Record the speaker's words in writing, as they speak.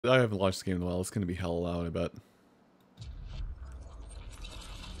I haven't launched this game in a while. It's going to be hella loud, I bet.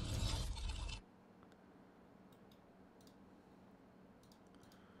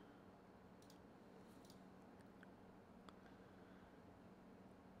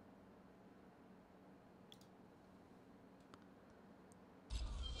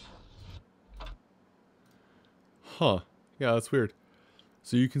 Huh. Yeah, that's weird.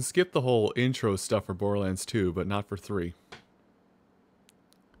 So you can skip the whole intro stuff for Borderlands 2, but not for 3.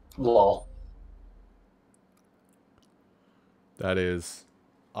 Lol. That is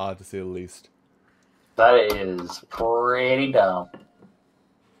odd to say the least. That is pretty dumb.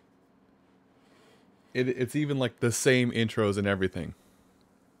 It's even like the same intros and everything.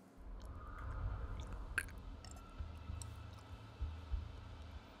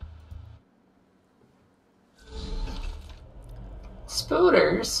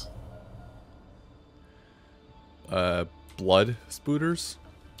 Spooters? Blood spooters?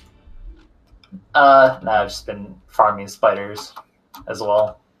 No, I've just been farming spiders as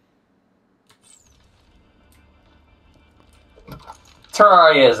well.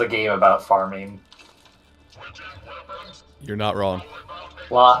 Terraria is a game about farming. You're not wrong.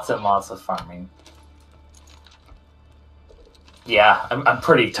 Lots and lots of farming. Yeah, I'm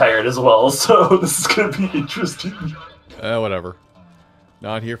pretty tired as well, so this is gonna be interesting. Whatever.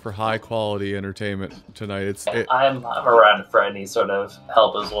 Not here for high quality entertainment tonight. I'm around for any sort of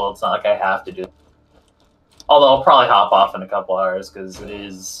help as well. It's not like I have to do it. Although I'll probably hop off in a couple hours because it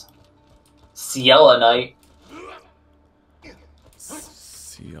is Ciela night.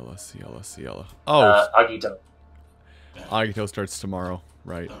 Ciela. Oh, Agito. Agito starts tomorrow,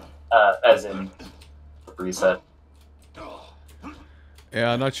 right? As in reset.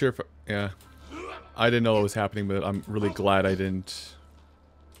 Yeah, I'm not sure if... Yeah. I didn't know what was happening, but I'm really glad I didn't...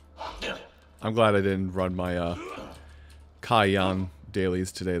 I'm glad I didn't run my Kaiyan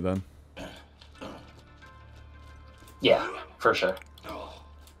dailies today, then. Yeah, for sure.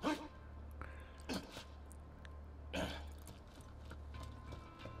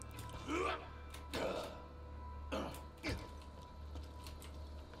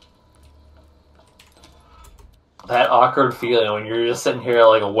 That awkward feeling when you're just sitting here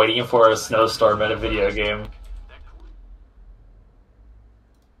like waiting for a snowstorm in a video game.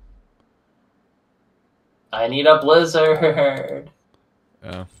 I need a blizzard.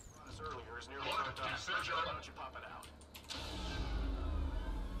 Yeah.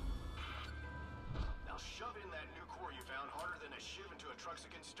 Now shove in that new core you found harder than a shiv into a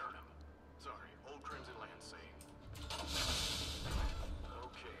Truxican sternum. Sorry, old Crimson Land saying.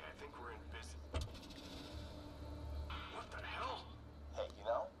 Okay, I think we're in business. What the hell? Hey, you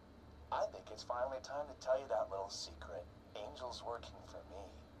know, I think it's finally time to tell you that little secret. Angel's working for me.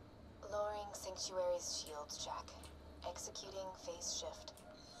 Lowering Sanctuary's shields, Jack. Executing phase shift.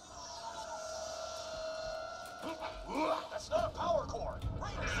 That's not a power core.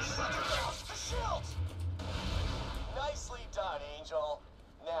 Raiders, the shields! Nicely done, Angel.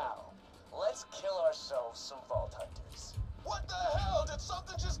 Now, let's kill ourselves some Vault Hunters. What the hell? Did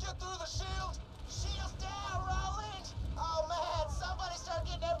something just get through the shield? Shields down, Roland! Oh man, somebody start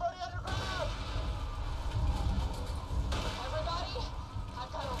getting everybody underground! Everybody,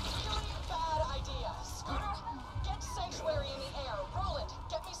 I've got a really bad idea. Scooter, get Sanctuary in the air. Roland,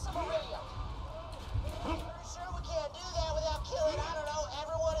 get me some radio. Pretty sure we can't do that without killing, I don't know,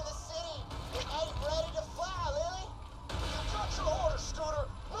 everyone in the city. Ain't ready to fly, Lily. You got your orders, Scooter.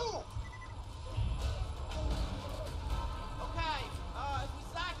 Move! Okay, if we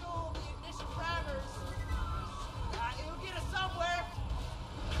cycle the ignition primers, it'll get us somewhere.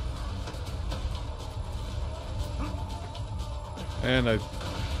 And I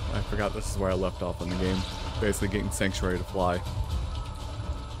forgot this is where I left off in the game. Basically getting Sanctuary to fly.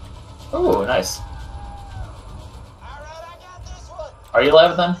 Oh, nice. Alright, I got this one. Are you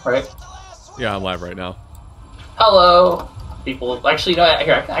live then? Right? Yeah, I'm live right now. Hello, people. Actually, no.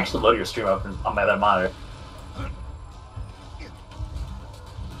 Here, I can actually load your stream up on my other monitor.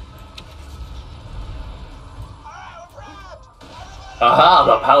 Aha!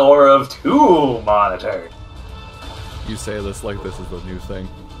 The power of 2 monitor. You say this like this is the new thing.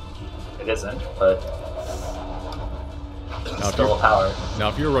 It isn't, but Now, still a power. Now,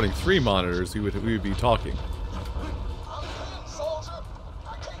 if you were running 3 monitors, we would be talking. I'm in, soldier.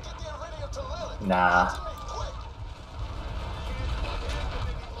 I can't get the iridium to Lily. Nah. To me, quick.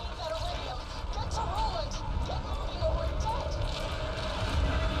 That iridium, get to Roland. Get moving or we're dead.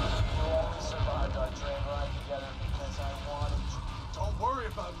 You only survived our train ride together because I wanted you. Don't worry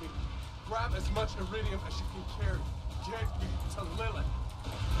about me. Grab as much iridium as you can carry. Get me to Lilith.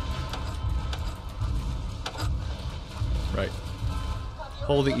 Right. Copy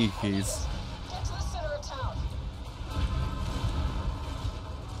Holding E keys. Get to the center of town.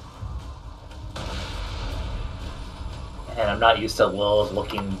 And I'm not used to Lilith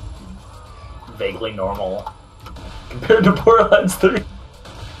looking vaguely normal compared to Borderlands 3.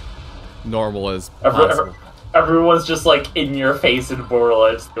 Normal as possible. Everyone's just like in your face in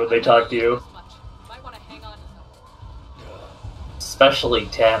Borderlands when they talk to you. Might want to hang on. Especially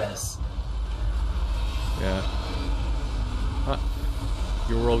Tannis. Yeah. Huh.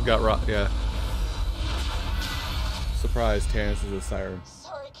 Your world got rocked. Yeah. Surprise, Tannis is a siren.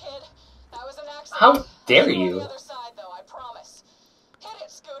 Sorry, kid. That was an accident. How dare I'll be on you? the other side, though, I promise. Hit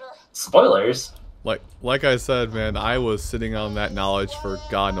it, Scooter. Spoilers. Like I said, man, I was sitting on that knowledge for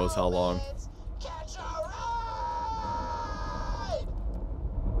God knows how long. Catch a ride!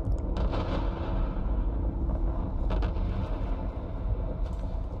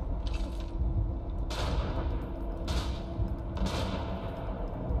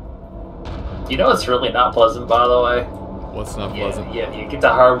 You know it's really not pleasant, by the way? What's not pleasant? Yeah, you get to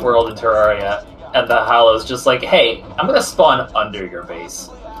Hard World in Terraria, and the Hallow's just like, hey, I'm gonna spawn under your base.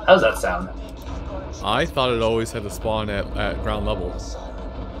 How does that sound? I thought it always had to spawn at ground level.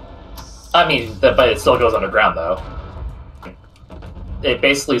 I mean, but it still goes underground, though. It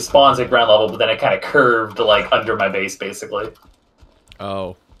basically spawns at ground level, but then it kind of curved, like, under my base, basically.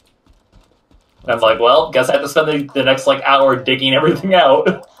 Oh. And I'm like, well, guess I have to spend the next, like, hour digging everything out.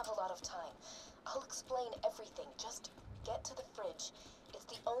 I don't have a lot of time. I'll explain everything. Just get to the fridge. It's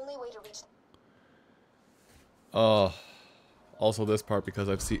the only way to reach. Also this part, because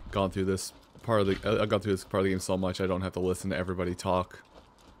I've gone through this part of the game so much, I don't have to listen to everybody talk.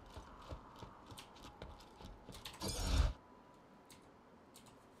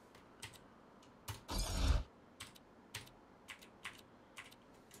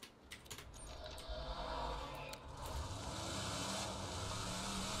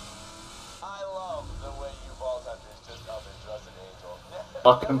 I love the way you Vault Hunters just up and trust an angel.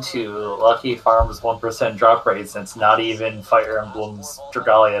 Welcome to Lucky Farm's 1% drop rate since not even Fire Emblem's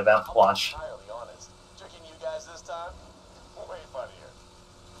Dragalia event launch. Entirely honest. Tricking you guys this time? Way funnier.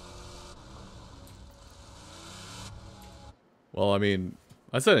 Well, I mean,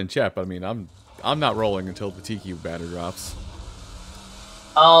 I said in chat, but I mean, I'm not rolling until the TQ banner drops.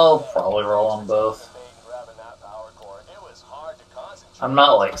 I'll probably roll on both. Grabbing that power core, it was hard to concentrate. I'm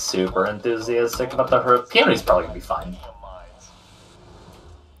not, like, super enthusiastic about the her. Peony's probably gonna be fine.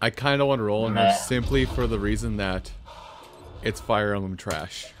 I kind of want to roll in her Meh. simply for the reason that it's Fire Emblem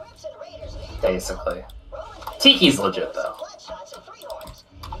trash. Basically. Tiki's legit, though. Bloodshot's and three horns.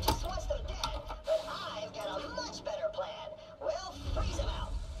 He just wants them dead, but I've got a much better plan. We'll freeze them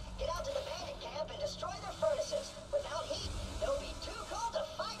out. Get out to the bandit camp and destroy their furnaces. Without heat, they'll be too cold to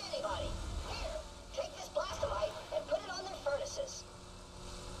fight anybody. Here, take this blastomite and put it on their furnaces.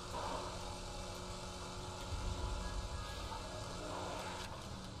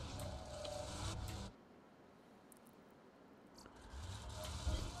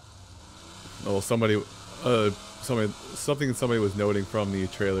 Oh, somebody was noting from the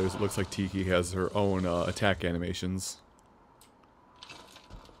trailers. It looks like Tiki has her own attack animations.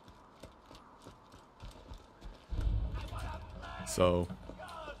 So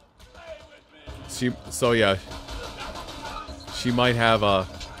yeah, she might have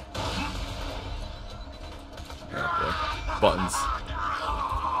buttons.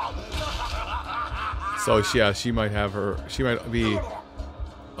 So yeah, she might be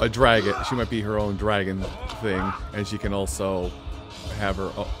a dragon. She might be her own dragon thing, and she can also have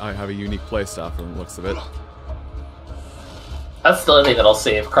a unique playstyle from the looks of it. That's the only thing that'll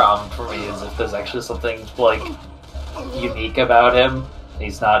save Crom for me, is if there's actually something, like, unique about him.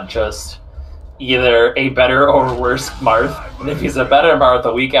 He's not just either a better or worse Marth. And if he's a better Marth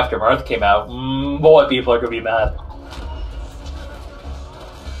a week after Marth came out, boy, people are gonna be mad.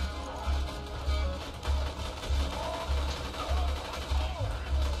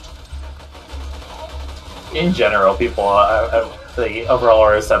 In general, people, the overall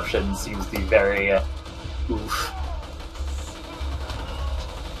reception seems to be very, oof.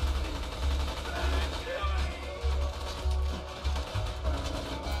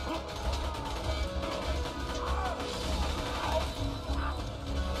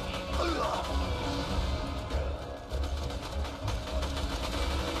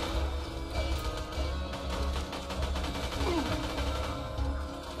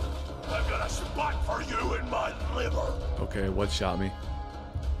 I've got a spot for you in my liver. Okay, what shot me?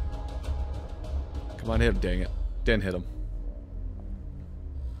 Come on, hit him, dang it. Didn't hit him.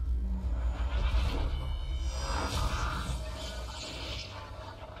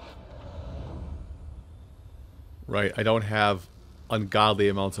 Right, I don't have ungodly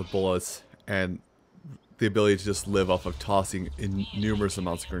amounts of bullets and the ability to just live off of tossing in numerous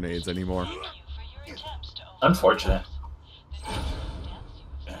amounts of grenades anymore. Unfortunate.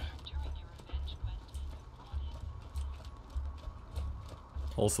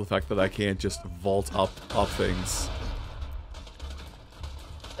 Also the fact that I can't just vault up things.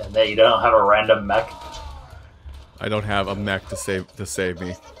 And that you don't have a random mech. I don't have a mech to save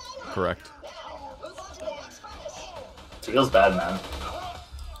me. Correct. Feels bad, man.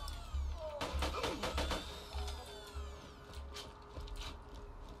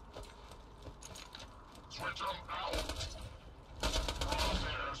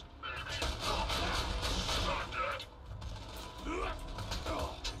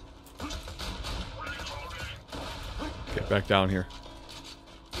 Get back down here.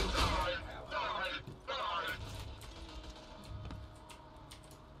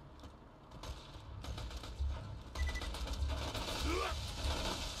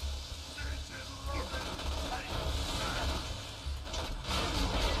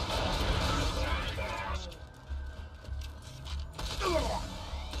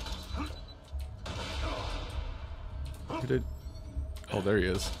 He did. Oh, there he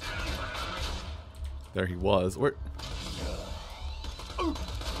is. There he was. Where?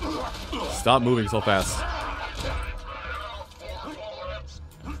 Stop moving so fast.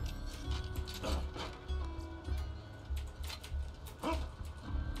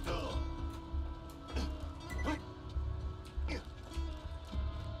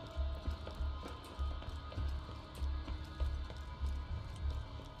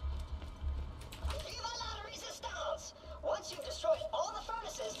 Once you've destroyed all the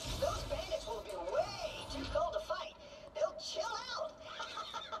furnaces, those bandits will be way too cold to fight. They'll chill out.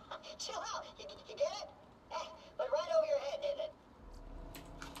 Chill out. You get it? Went right over your head, didn't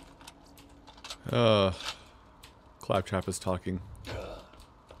it? Claptrap is talking.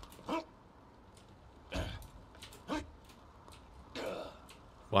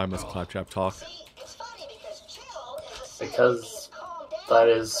 Why must Claptrap talk? See, it's funny because chill is a synonym Because means calm down. that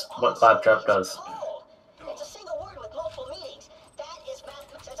is what Claptrap does. Cold. It's a single word with multiple meanings. That is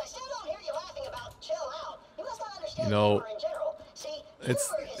math. Since I still don't hear you laughing about chill out, you must not understand humor in general. See, It's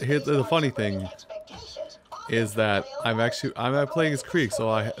humor is here's based the on funny subverting thing expectations. is that I'm playing as Kreig,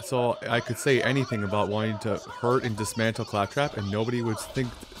 so I could say anything about wanting to hurt and dismantle Claptrap, and nobody would think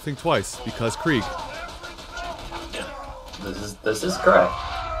twice because Kreig. This is correct.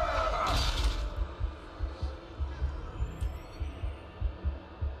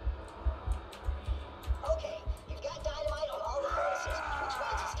 Okay, you've got dynamite on all the furnaces, which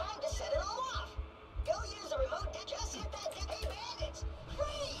means it's time to set it all off. Go use the remote to just hit that hey bandits.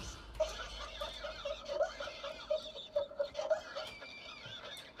 Freeze!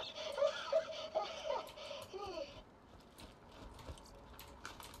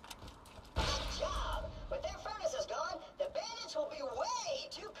 Good job. With their furnaces gone, the bandits will be way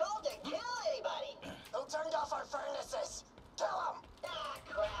too cold to kill anybody. Who turned off our furnaces? Kill them! Ah,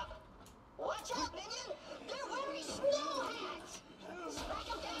 crap. Watch out, minion! They're wearing snow hats! Smack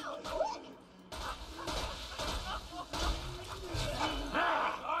them down, quick!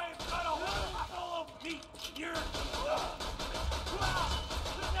 I've got a hole full of meat here.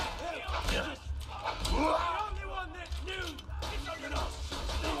 The only one that knew is under us.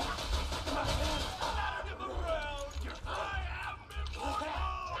 Out of the ground. I am immortal.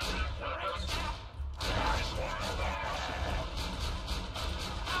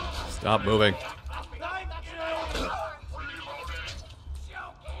 Stop moving. Thank you.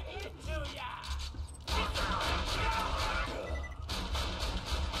 Choke it into ya.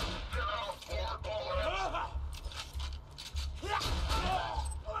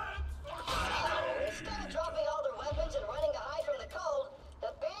 Instead of dropping all their weapons and running to hide from the cold,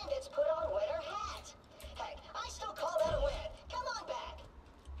 the bandits put on winter hats. Heck, I still call that a win. Come on back.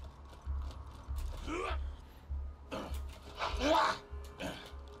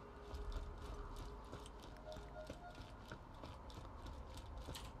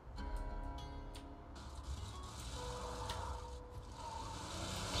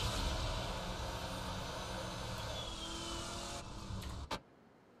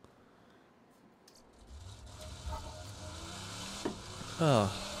 Oh.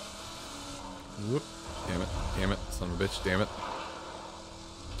 Whoop. Damn it. Damn it. Son of a bitch. Damn it.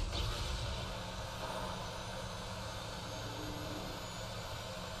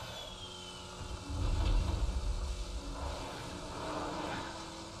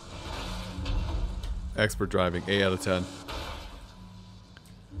 Expert driving. 8 out of 10.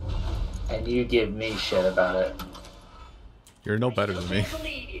 And you give me shit about it. You're no better than me. Can't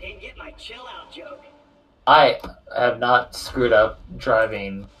believe you didn't get my chill out joke. I have not screwed up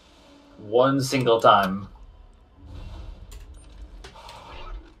driving one single time.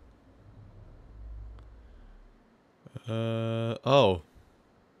 Oh.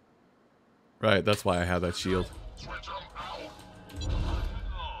 Right, that's why I have that shield.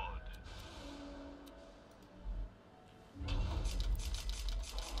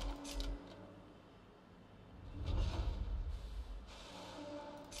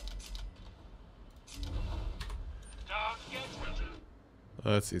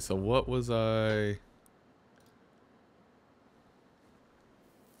 Let's see, so what was I...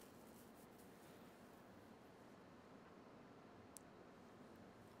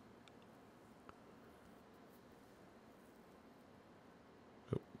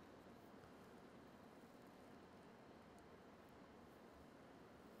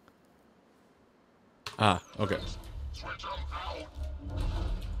 Ah, okay.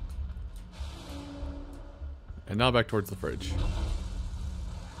 And now back towards the fridge.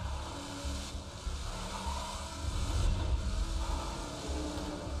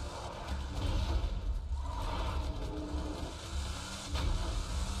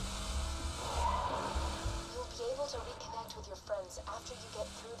 You'll be able to reconnect with your friends after you get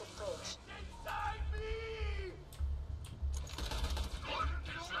through the fridge.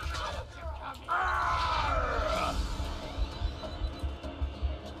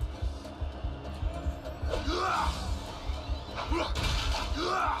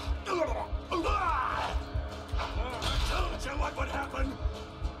 What would happen?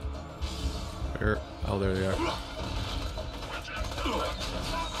 Where? Oh, there they are.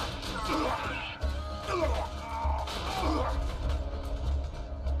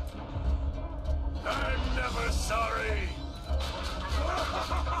 I'm never sorry.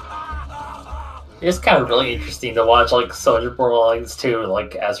 It's kind of really interesting to watch like Soldier Borderlands 2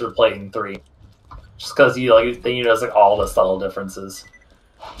 like as we're playing 3. Just because you like then you notice like all the subtle differences.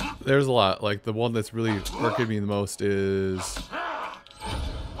 There's a lot. Like, the one that's really irking me the most is...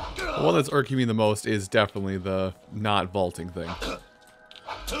 The one that's irking me the most is definitely the not vaulting thing.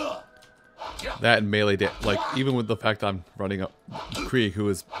 That and melee like, even with the fact I'm running up Kreig, who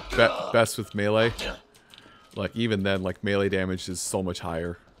is best with melee, like, even then, like, melee damage is so much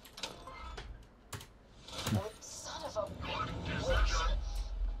higher. Son of a bitch.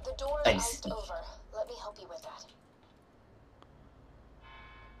 The door is Thanks. iced over. Let me help you with that.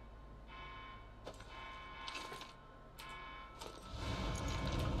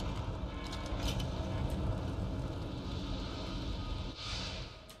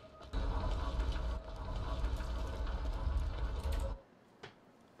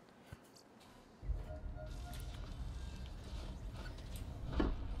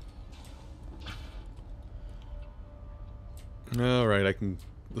 Alright, I can...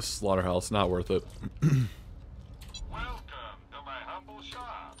 The slaughterhouse, not worth it. Welcome to my humble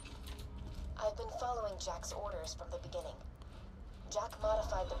shop. I've been following Jack's orders from the beginning. Jack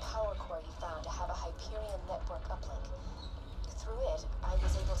modified the power core you found to have a Hyperion network uplink. Through it, I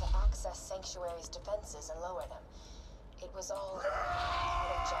was able to access Sanctuary's defenses and lower them. It was all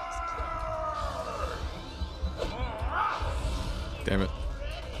part of Jack's plan. Damn it.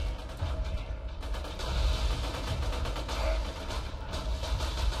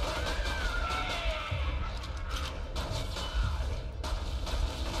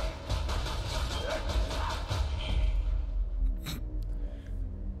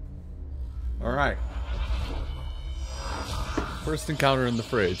 Alright. First encounter in the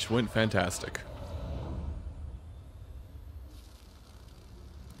fridge. Went fantastic.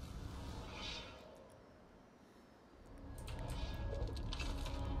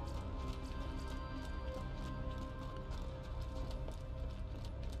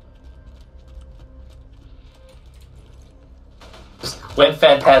 Went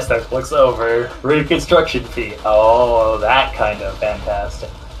fantastic. Looks over. Reconstruction fee. Oh, that kind of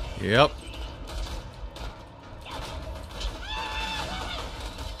fantastic. Yep.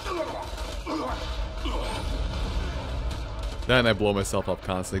 Then I blow myself up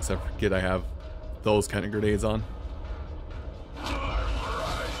constantly because I forget I have those kind of grenades on.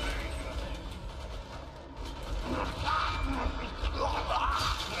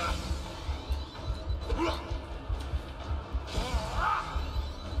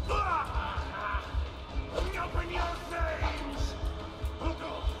 Open your veins.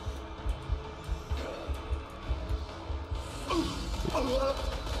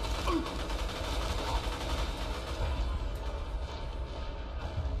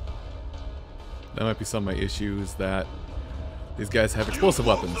 That might be some of my issues, that these guys have explosive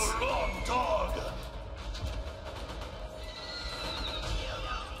weapons. Wrong dog.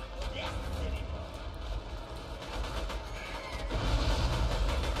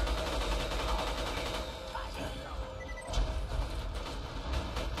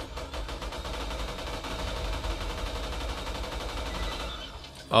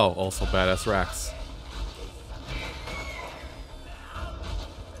 Oh, also badass racks.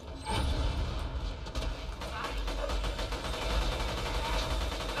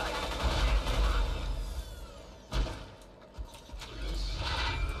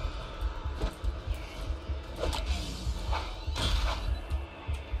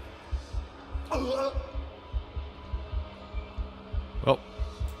 Well,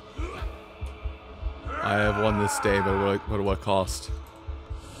 I have won this day, but what cost?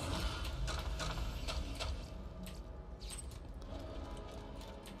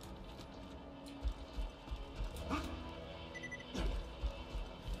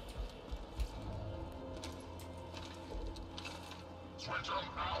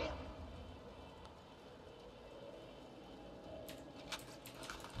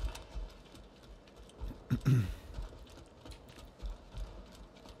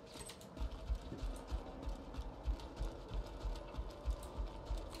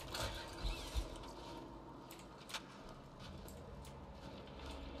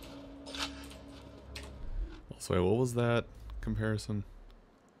 So wait, what was that comparison?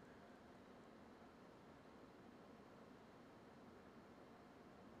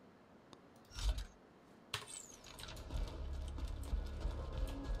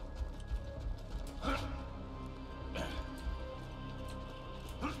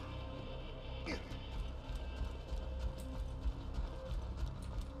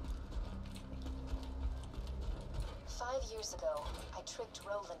 Years ago, I tricked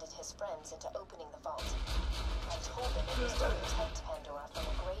Roland and his friends into opening the vault. I told them it was to protect Pandora from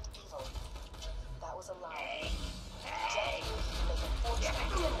a great evil. That was a lie. Jack knew he could make a fortune out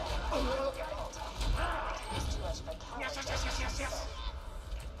of that opening the vault. He was too much of a coward to do himself.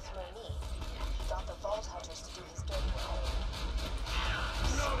 Through me, he got the vault hunters to do his dirty work.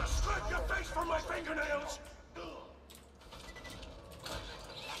 No, scrape your face from my fingernails!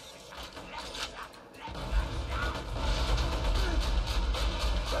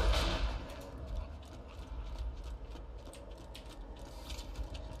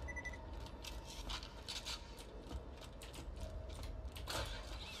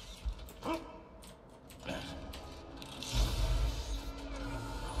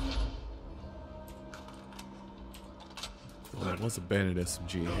 Well, that was a bandit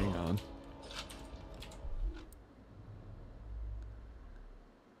SMG. Hang on.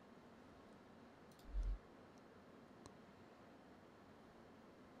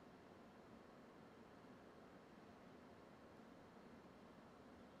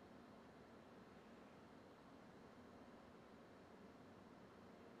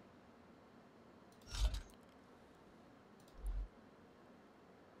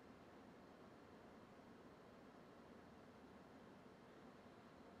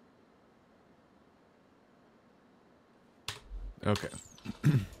 Okay.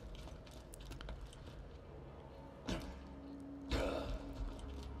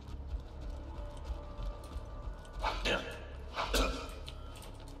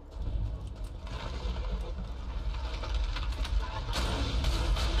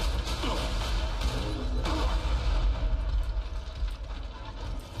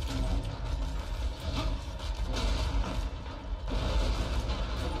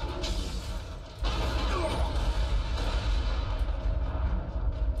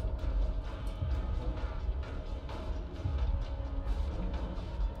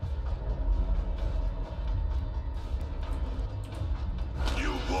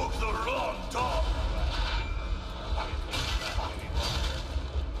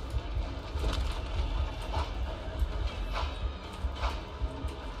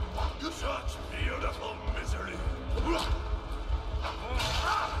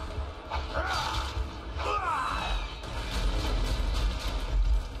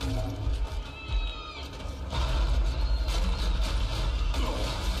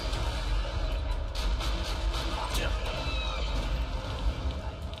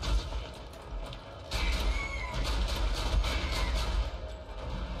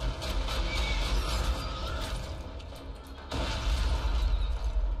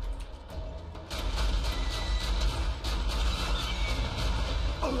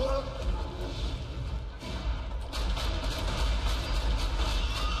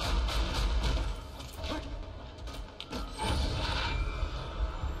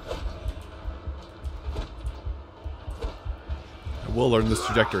 We'll learn this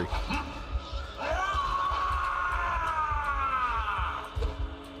trajectory.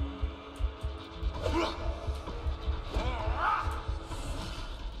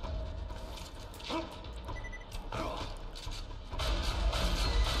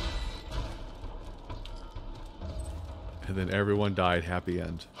 And then everyone died. Happy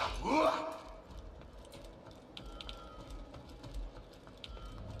end.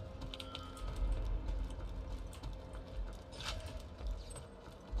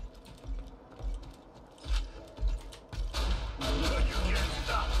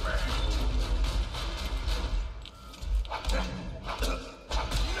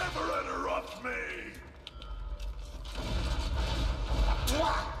 Never interrupt me!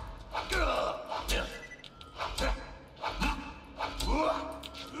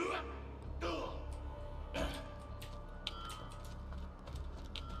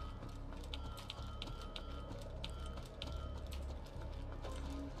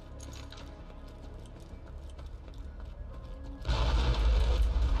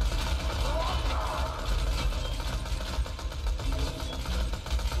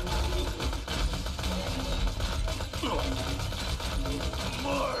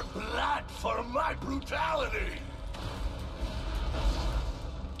 More blood for my brutality!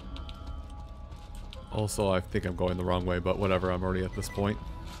 Also, I think I'm going the wrong way, but whatever, I'm already at this point.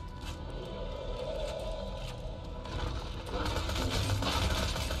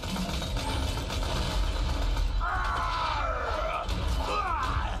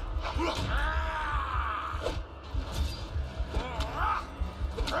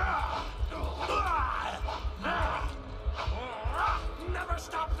 Never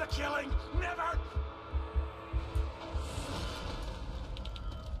stop the killing! Never!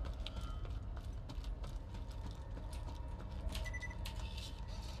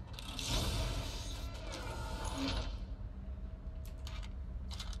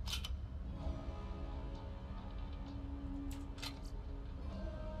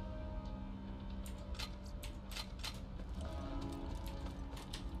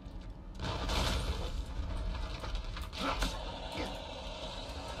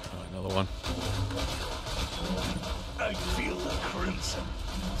 Another one. I feel the crimson.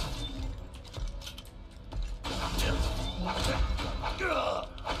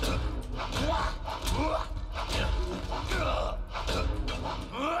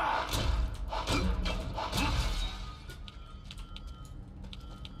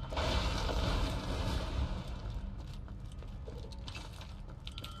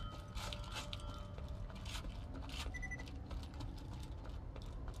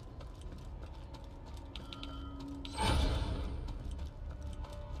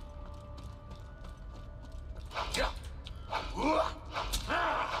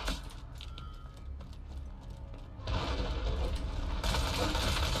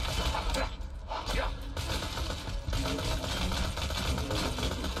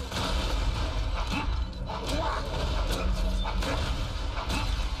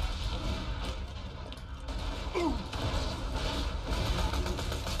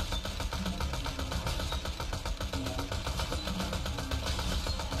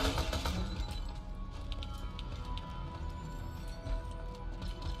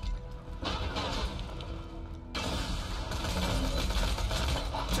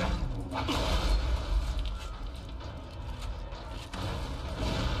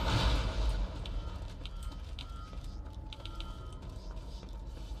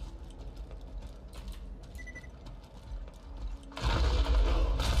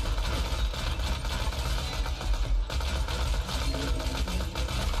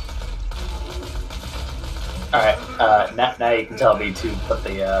 Alright, now you can tell me to put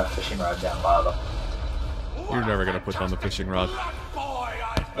the fishing rod down bottom. You're never gonna put down the fishing rod.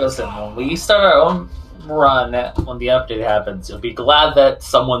 Listen, when we start our own run, when the update happens, you'll be glad that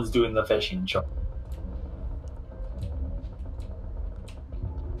someone's doing the fishing chore.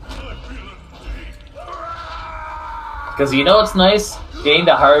 Because you know what's nice? Getting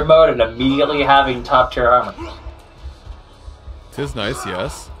to hard mode and immediately having top tier armor. Tis nice,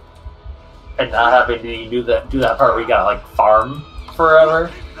 yes. And not having to do that part where you gotta like farm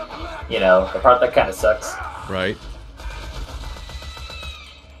forever. You know, the part that kinda sucks. Right.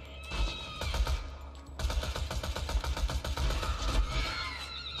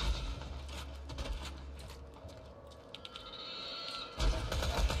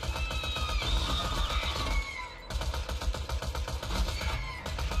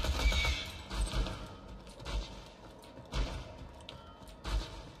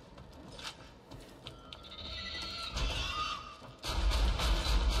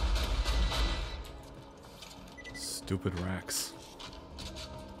 Stupid racks.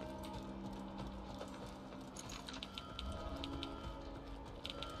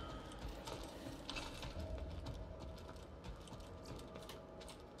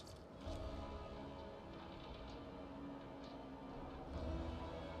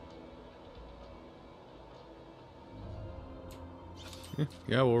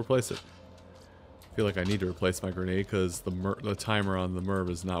 Yeah, we'll replace it. I feel like I need to replace my grenade because the timer on the MERV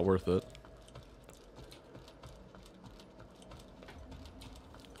is not worth it.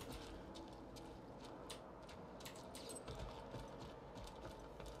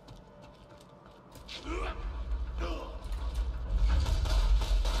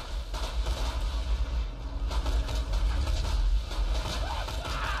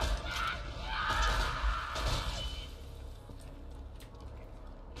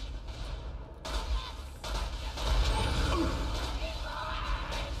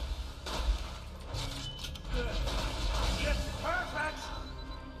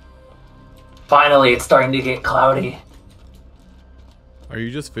 Finally, it's starting to get cloudy. Are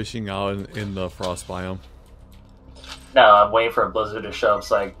you just fishing out in the frost biome? No, I'm waiting for a blizzard to show up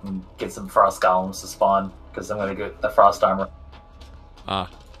so I can get some frost golems to spawn, because I'm going to get the frost armor. Ah.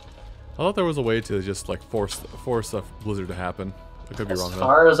 I thought there was a way to just like force a blizzard to happen. I could be wrong As though.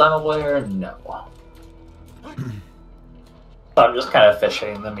 far as I'm aware, no. I'm just kind of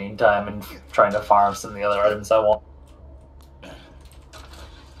fishing in the meantime and trying to farm some of the other items I want.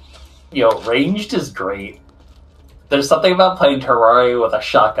 Yo, ranged is great. There's something about playing Terraria with a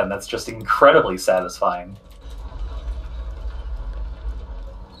shotgun that's just incredibly satisfying.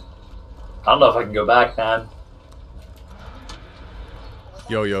 I don't know if I can go back, man.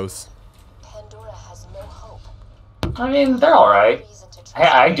 Yo-yos. Pandora has no hope. I mean, they're alright. Reason to trust Hey,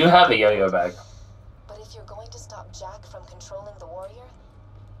 I me. do have a yo-yo bag. But if you're going to stop Jack from controlling the warrior,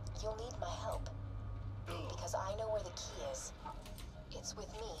 you'll need my help. Because I know where the key is. It's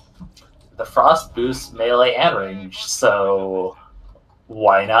with me. The frost boosts melee and range, so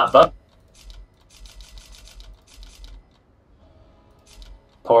why not both?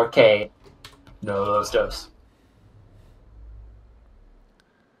 Poor Kate. No those dose.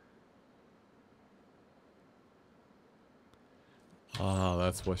 Ah,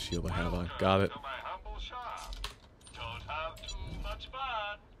 that's what shield I have on. Got it. To my humble shop. Don't have too much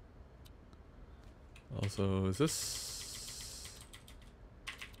fun. Also, is this...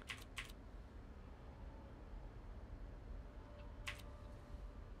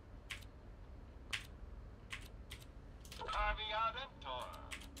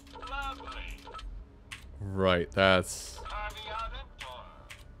 Lovely. Right, that's...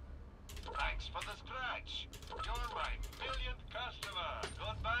 Thanks for the scratch. You're my millionth customer.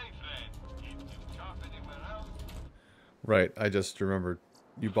 Goodbye, friend. If you shop anywhere else. Right, I just remembered.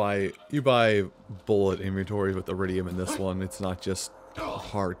 You buy bullet inventory with iridium in this one. It's not just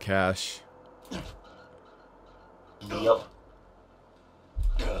hard cash. Yep.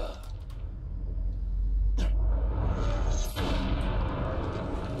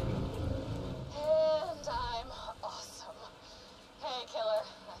 And I'm awesome. Hey, killer.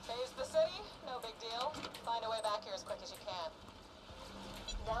 I phased the city? No big deal. Find a way back here as quick as you can.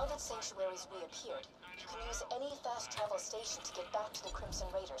 Now that Sanctuary's reappeared, you can use any fast travel station to get back to the Crimson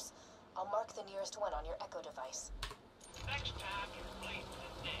Raiders. I'll mark the nearest one on your Echo device. Next time your place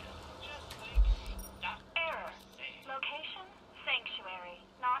is dead, just think Error. Location, Sanctuary.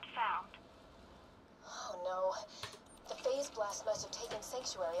 Not found. Oh no. The phase blast must have taken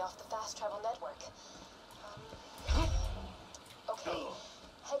Sanctuary off the fast travel network. Okay.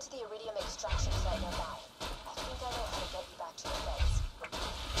 Head to the iridium extraction site nearby. I think I know how to get you back to your beds.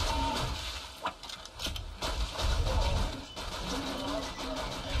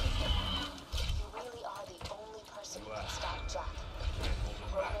 You really are the only person who can stop Jack.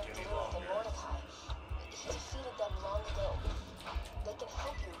 Roman, Lilith, and Mordecai. He defeated them long ago. They can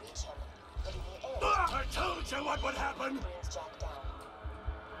help you reach him, but in the end, I told you what would happen. brings Jack down.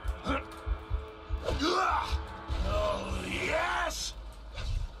 Oh, yes!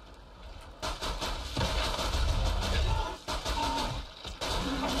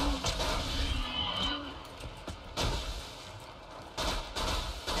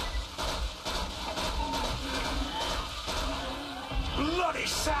 Bloody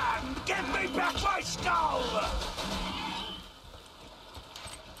sand! Give me back my skull!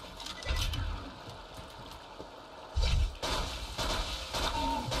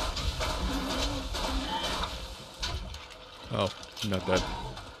 Oh, not dead.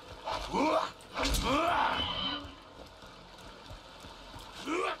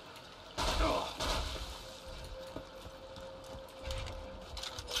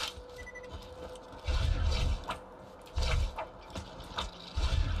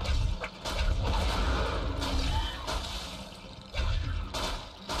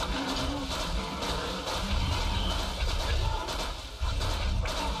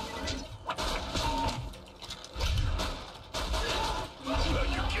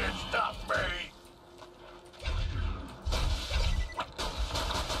 You can't stop me!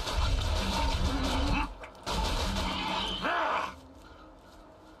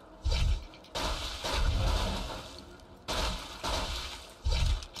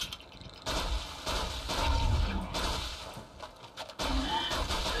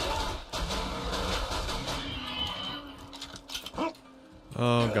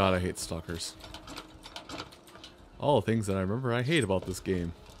 Oh god, I hate stalkers. All the things that I remember I hate about this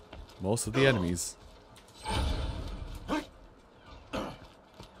game. Most of the enemies.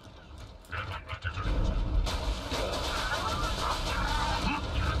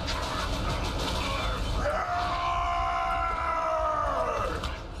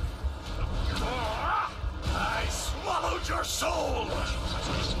 I swallowed your soul!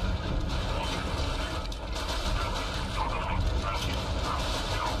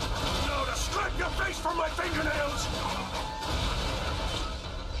 No, to scrape your face from my fingernails!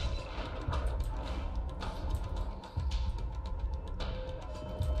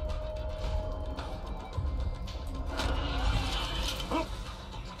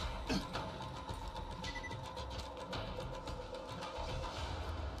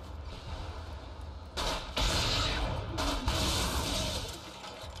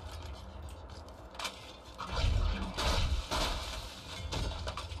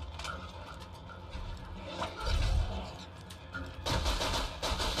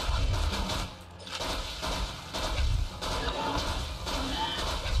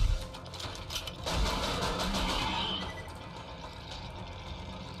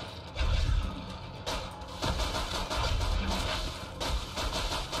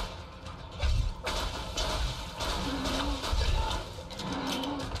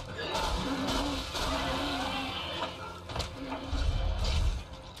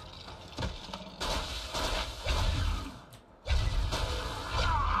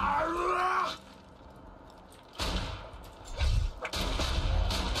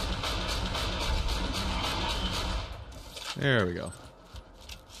 There we go.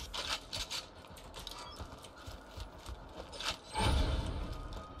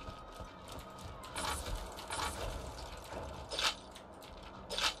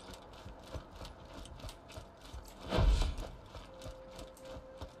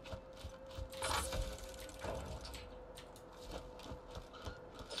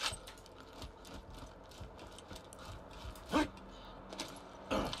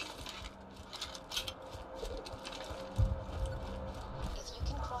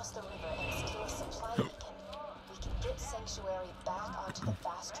 Sanctuary back onto the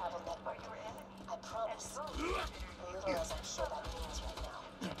fast travel network. I promise. Little as I'm sure that means right now.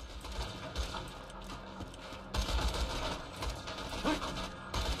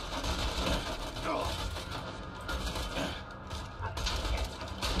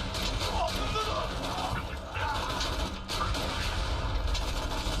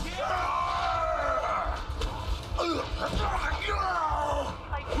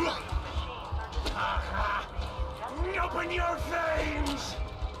 Open your veins!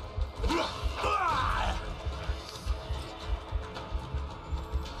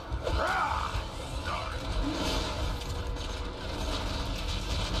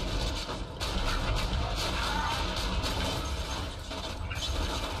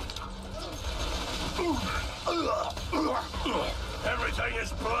 Everything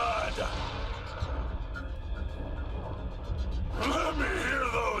is blood! Let me hear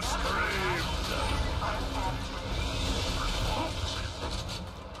those screams!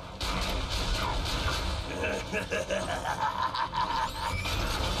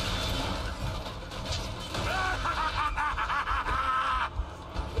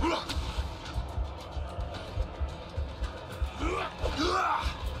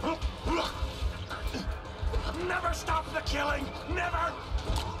 Never stop the killing! Never!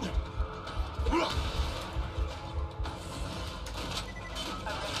 A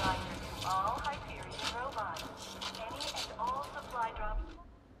reminder to all Hyperion robots. Any and all supply drops.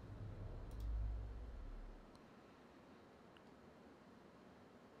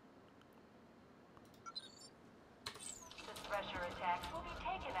 The thresher attacks will be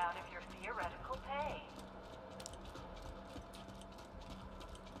taken out of your theoretical pay.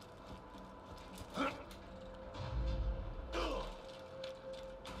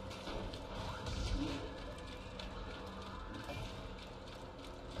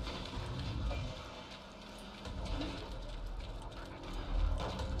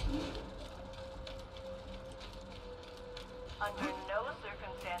 Under no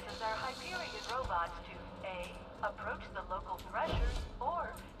circumstances are Hyperion robots to A. Approach the local threshers, or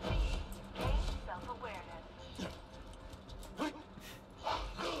B. Gain self-awareness.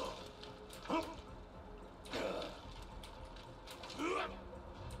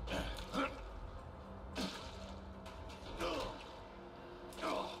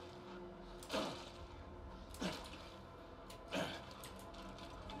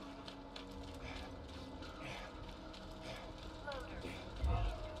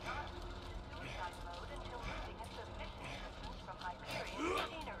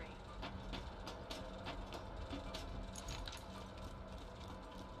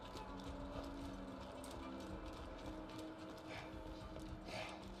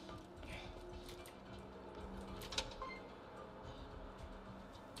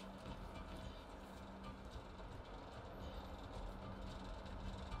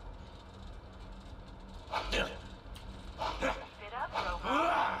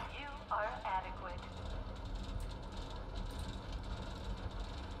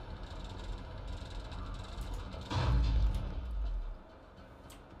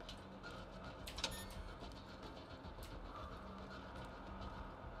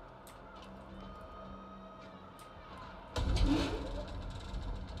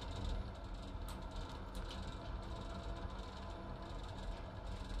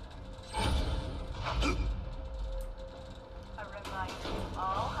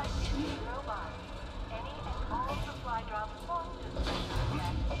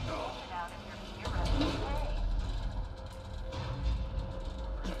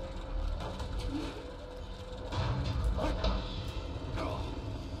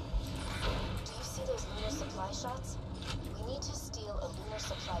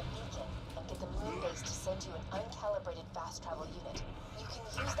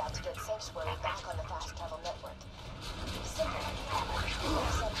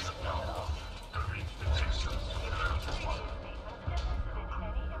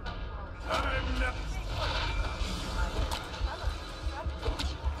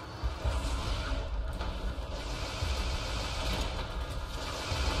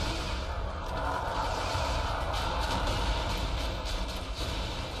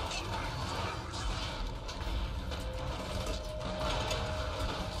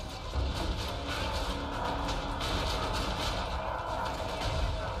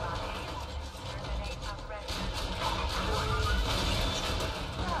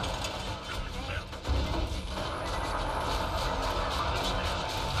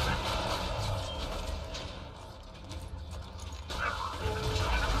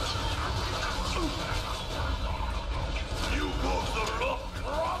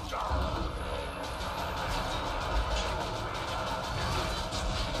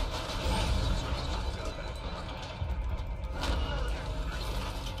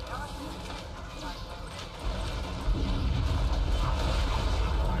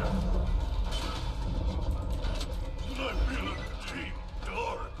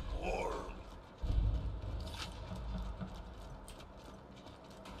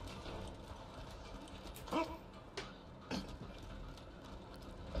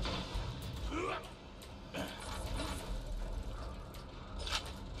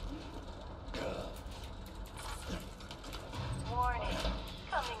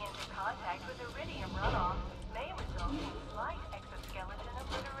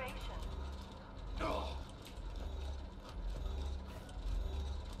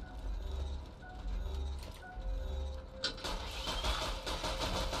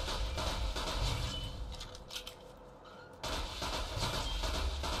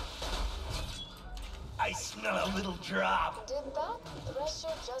 I smell a little drop. Did that thresher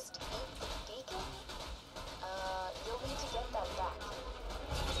just eat the beacon? You'll need to get that back.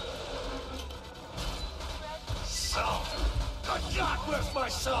 Salt. Good God, where's my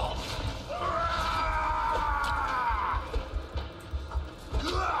salt?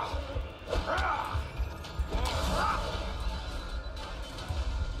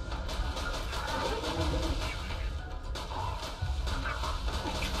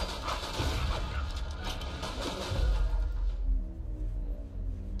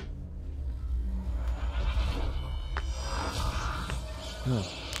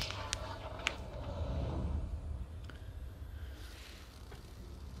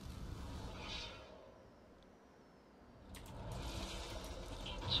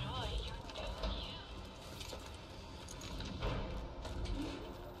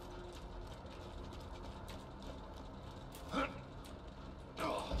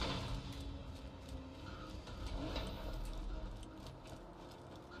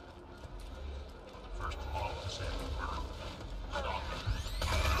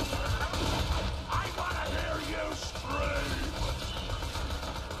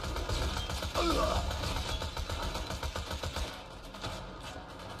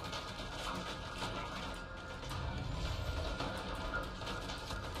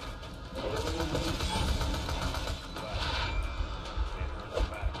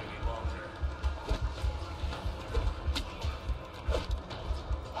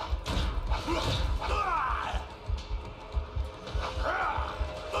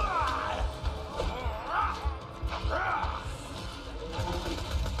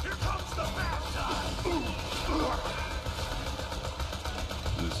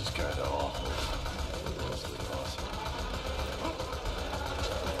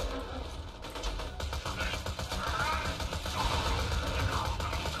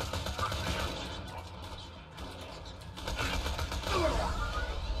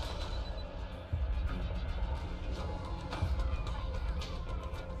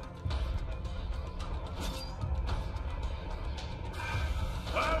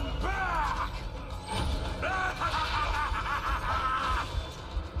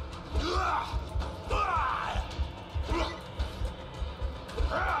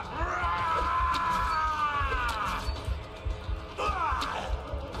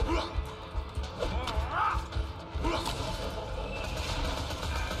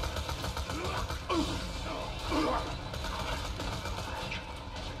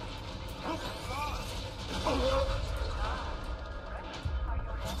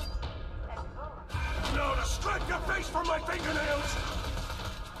 No, to strike your face from my fingernails!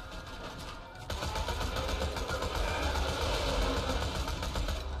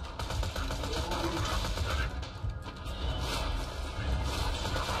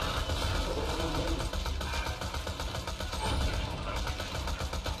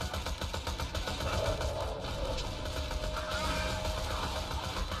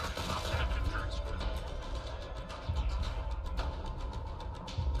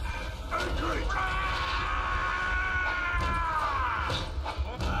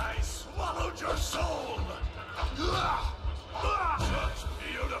 I swallowed your soul! Such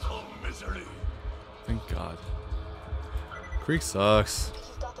beautiful misery! Thank God. Kreig sucks.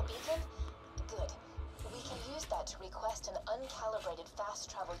 You've got the beacon? Good. We can use that to request an uncalibrated fast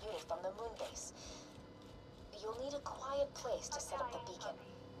travel unit from the moon base. You'll need a quiet place to set up the beacon.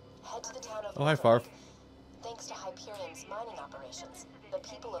 Head to the town of Oh, hi, Farf. Thanks to Hyperion's mining operations, the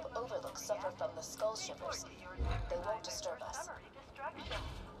people of Overlook suffer from the skull shivers. They won't disturb us.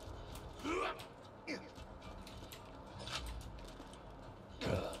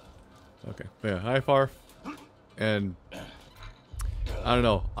 Okay. Yeah, hi, Farf. And I don't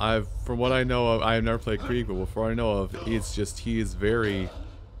know. From what I know of, I have never played Kreig, but before I know of, he is very,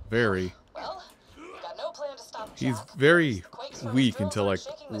 very. Well, we got no plan to stop He's Jack. very The quakes from his weak drills until like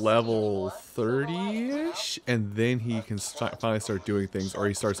aren't shaking the city level anymore. 30-ish, and then he can finally start doing things, or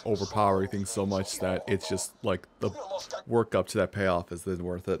he starts overpowering things so much that it's just like the work up to that payoff is then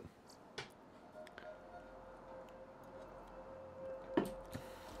worth it.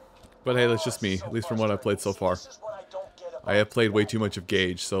 But hey, that's just me, at least from what I've played so far. I have played way too much of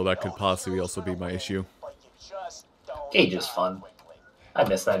Gage, so that could possibly also be my issue. Gage is fun. I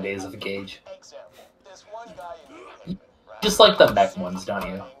miss that days of Gage. Just like the mech ones, don't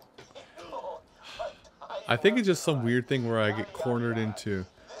you? I think it's just some weird thing where I get cornered into.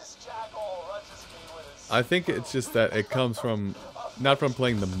 I think it's just that it comes from, not from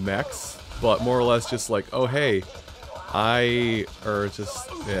playing the mechs, but more or less just like, oh hey, what is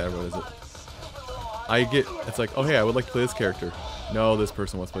it? It's like, oh hey, I would like to play this character. No, this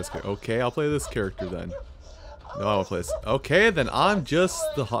person wants to play this character. Okay, I'll play this character then. No, I won't play this. Okay, then I'm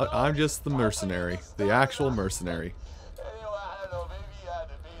just the mercenary, the actual mercenary.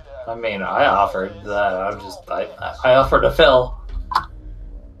 I mean, I offered that. I offered to fill.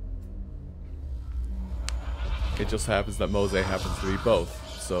 It just happens that Mose happens to be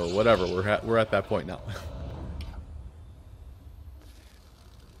both. So whatever, we're at that point now.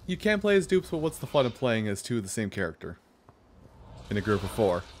 You can play as dupes, but what's the fun of playing as two of the same character in a group of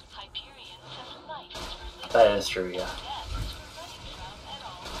 4? That is true, yeah.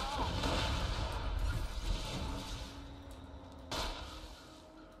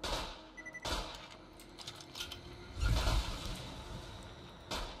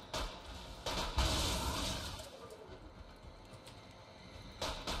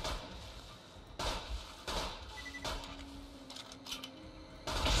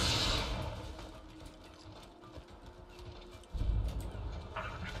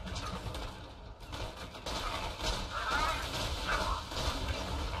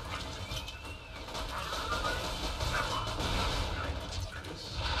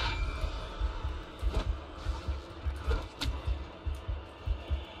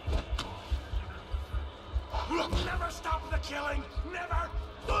 Never stop the killing! Never!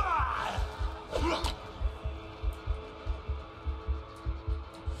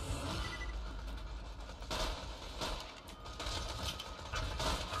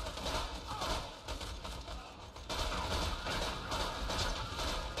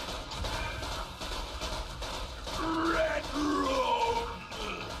 Red Road!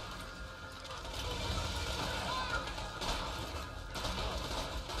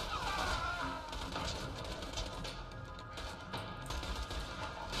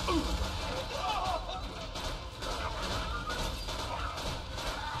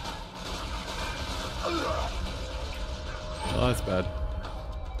 Oh, that's bad.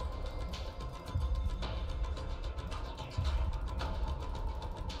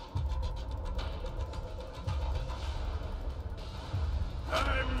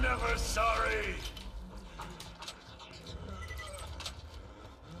 I'm never sorry!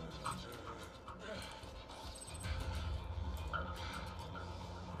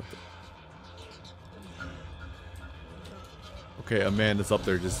 Okay, Amanda's up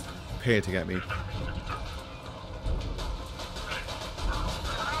there just panting at me.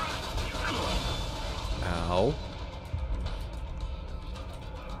 Ow.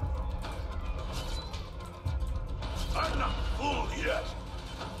 I'm not fooled yet!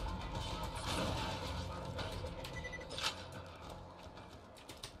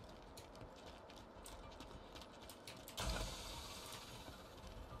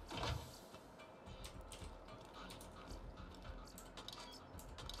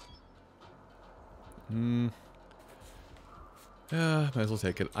 Yeah, might as well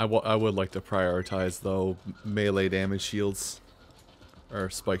take it. I would like to prioritize though melee damage shields or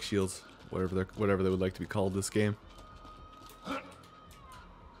spike shields, whatever they would like to be called this game.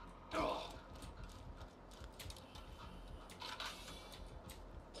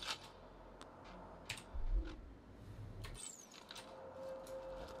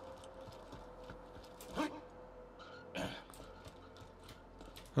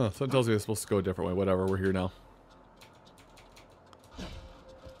 Huh, so it tells me it's supposed to go a different way. Whatever, we're here now.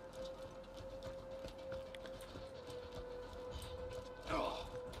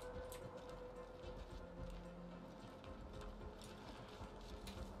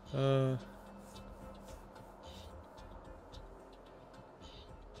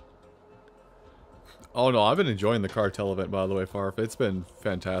 Oh no, I've been enjoying the cartel event, by the way, Farf. It's been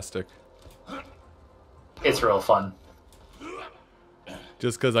fantastic. It's real fun.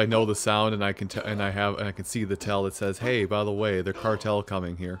 Just because I know the sound and I can I can see the tell that says, "Hey, by the way, the cartel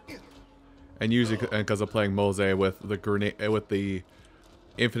coming here." And usually, because I'm playing Mose with the grenade, with the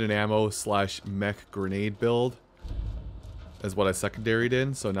infinite ammo / mech grenade build, is what I secondaried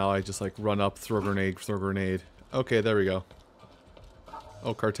in. So now I just like run up, throw grenade, throw grenade. Okay, there we go.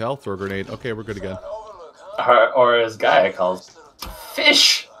 Oh, cartel, throw grenade. Okay, we're good again. Or as Gaia calls,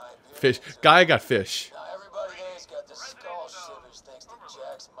 fish. Fish. Guy got fish. Everybody here's got the skull shivers thanks to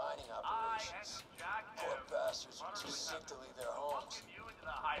Jack's mining operations. Poor bastards are too sick to leave their homes.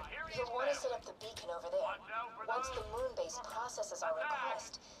 You'll want to set up the beacon over there. Once the moon base processes our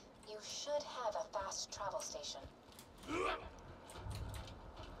request, you should have a fast travel station.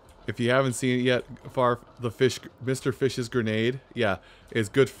 If you haven't seen it yet, Farf, the fish, Mr. Fish's grenade, yeah, is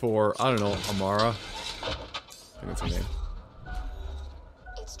good for, I don't know, Amara. I think that's her name.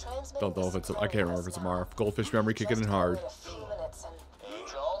 Don't know if it's, I can't remember if it's Amara. Goldfish memory kicking in hard.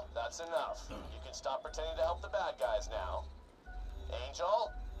 Angel, that's enough. You can stop pretending to help the bad guys now.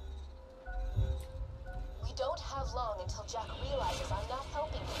 Angel. We don't have long until Jack realizes I'm not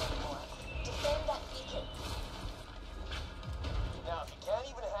helping him anymore. Defend that beacon. Now, if you can't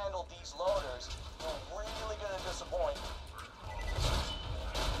even handle these loaders, you're really gonna disappoint.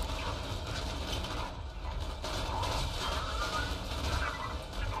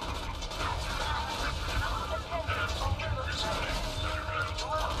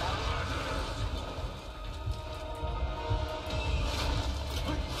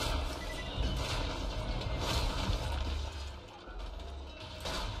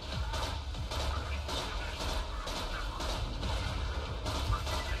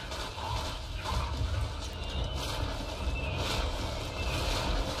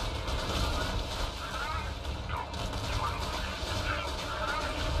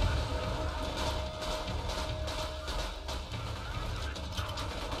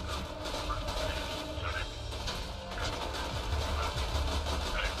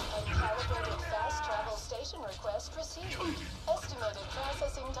 Request received. Estimated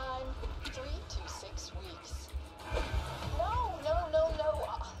processing time 3 to 6 weeks. No.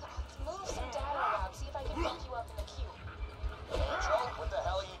 Move some data around. See if I can pick you up in the queue. Angel, what the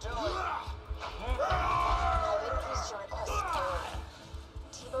hell are you doing? I've increased your request priority.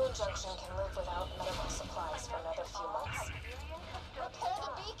 T-Bone Junction can live without medical supplies for another few months. Repair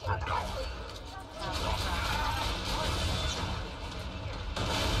the beacon quickly.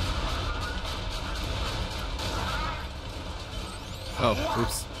 Oh,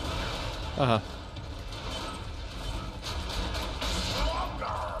 oops. Uh-huh.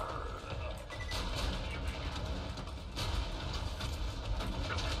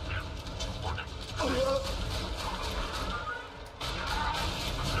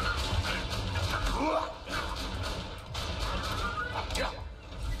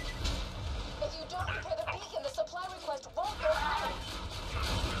 If you don't repair the beacon, the supply request won't go through.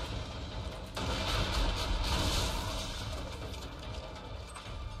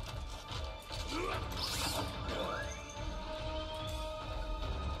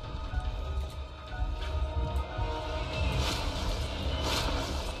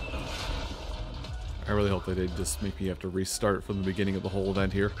 I really hope they did just make me have to restart from the beginning of the whole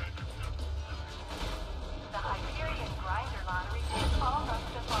event here. The Hyperion Grinder Lottery is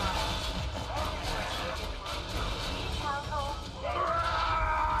almost upon us. Everywhere it will each household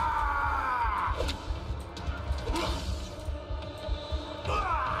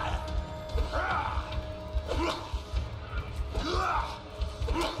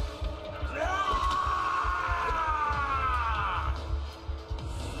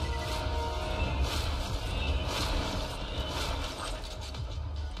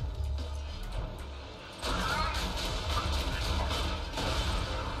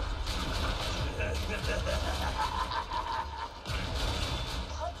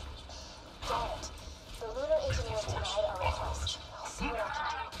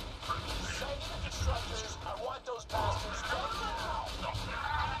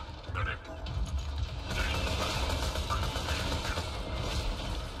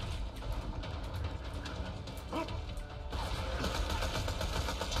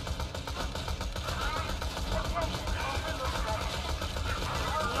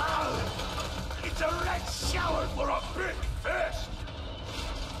It's a red shower for a big fish!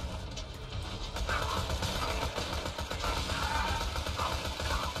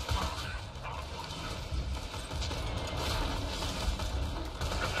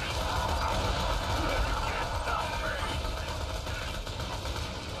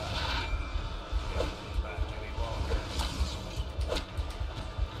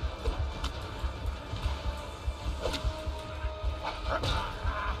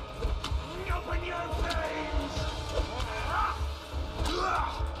 Open your veins!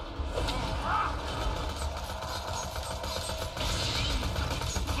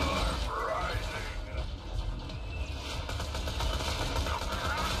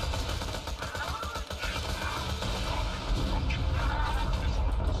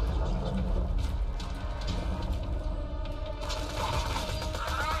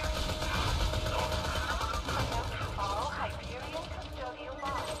 all Hyperion custodial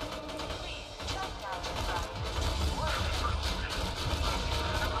bonds. Please shut down the front.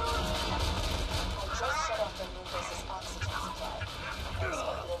 I just shut off the new base's oxygen supply. I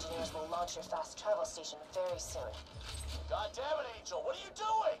expect the engineers will launch your fast travel station very soon. God damn it, Angel, what are you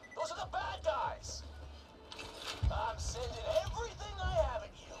doing? Those are the bad guys. I'm sending everything I have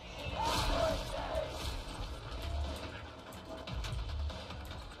at you. Every day.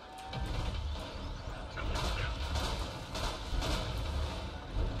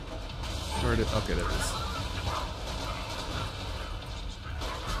 Where did? Okay, there it is.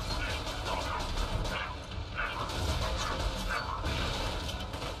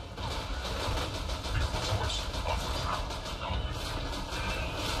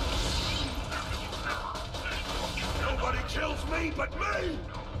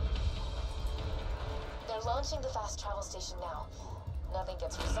 Launching the fast travel station now. Nothing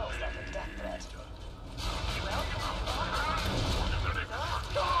gets results like a death threat.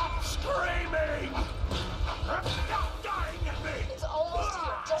 Stop screaming! Stop dying at me! It's almost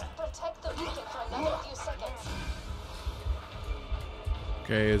here. Just protect the beacon for another few seconds.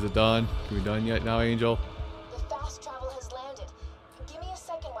 Okay, is it done? Can we done yet now, Angel? The fast travel has landed. Give me a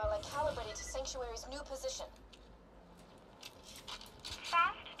second while I calibrate it to Sanctuary's new position.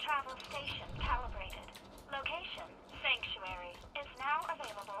 Fast travel station calibrated. Location, Sanctuary, is now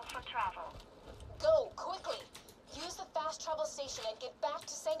available for travel. Go, quickly! Use the fast travel station and get back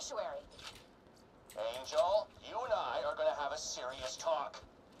to Sanctuary. Angel, you and I are gonna have a serious talk.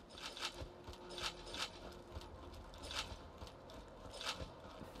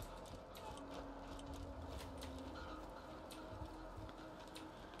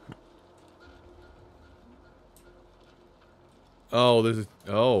 Oh, there's a,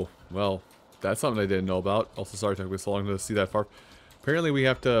 oh, well, that's something I didn't know about. Also, sorry it took me so long to see that far. Apparently we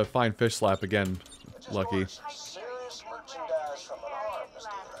have to find Fish Slap again, Lucky. Serious merchandise from an arms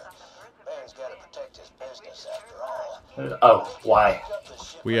dealer. Man's gotta protect his business after all. Oh, why?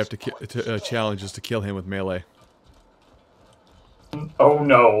 We have to challenge is to kill him with melee. Oh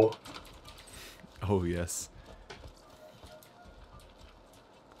no. Oh, yes.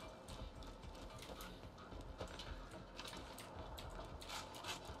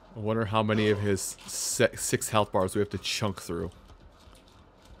 I wonder how many of his 6 health bars we have to chunk through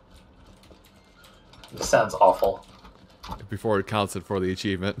This sounds awful. before it counts it for the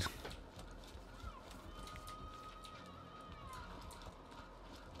achievement.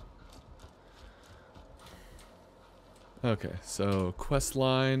 Okay, so quest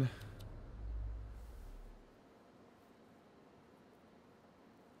line.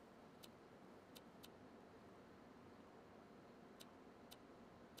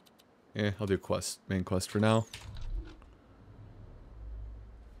 Yeah, I'll do main quest for now.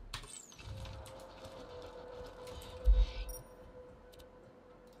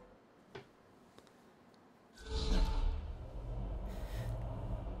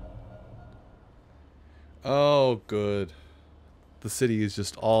 Oh, good. The city is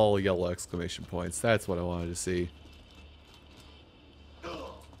just all yellow exclamation points. That's what I wanted to see.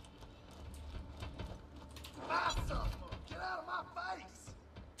 Awesome! Get out of my face!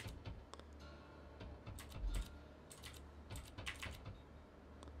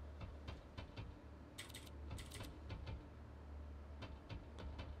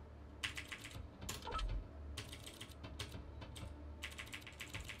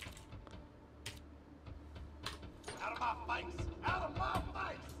 Out of my face! Out of my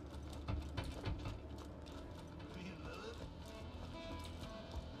face!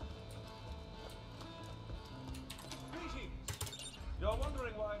 Greetings. You're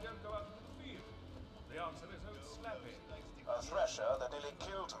wondering why I don't go out into the field. The answer is old Slappy. A thresher that nearly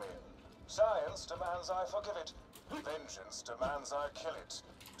killed me. Science demands I forgive it. Vengeance demands I kill it.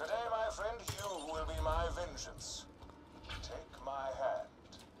 Today, my friend, you will be my vengeance. Take my hand.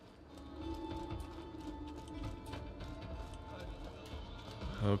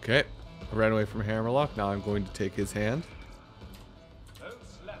 Okay. I ran away from Hammerlock. Now I'm going to take his hand. Old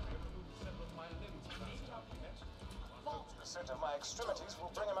Slappy removed several of my limbs last time we met. The scent of my extremities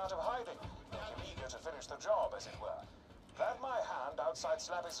will bring him out of hiding, make him eager to finish the job, as it were. Plant my hand outside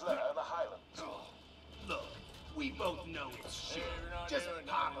Slappy's lair in the Highlands. Look, we both know it's shit. Just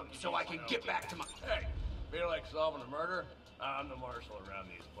pop him so I can get back to my... Hey, feel like solving a murder? I'm the marshal around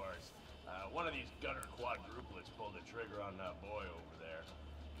these parts. One of these gutter quadruplets pulled the trigger on that boy over there.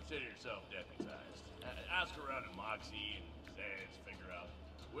 Consider yourself deputized. Ask around at Moxie and Sands, figure out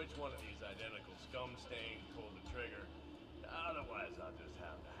which one of these identical scum stains pulled the trigger. Otherwise, I'll just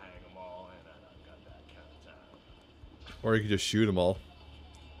have to hang them all, and I don't got that kind of time. Or you could just shoot them all.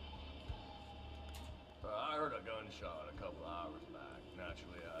 I heard a gunshot a couple hours back.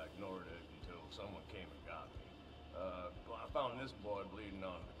 Naturally, I ignored it until someone came and got me. I found this boy bleeding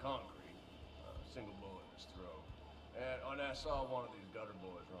on the concrete. Single bullet in his throat. And I saw one of these gutter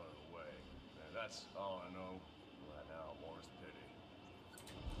boys running away. And that's all I know right now, more's the pity.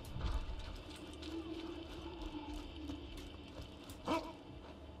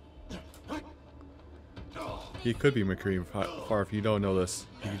 He could be McCream far if you don't know this.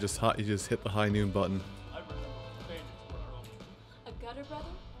 You just hit the high noon button. A gutter brother?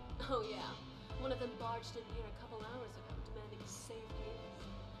 Oh yeah. One of them barged in here a couple hours ago demanding to save me.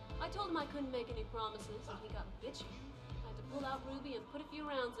 I told him I couldn't make any promises and he got bitchy. I had to pull out Ruby and put a few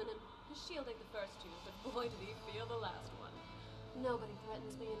rounds in him. His shielding the first two, but boy did he feel the last one. Nobody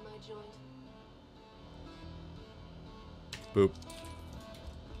threatens me in my joint. Boop.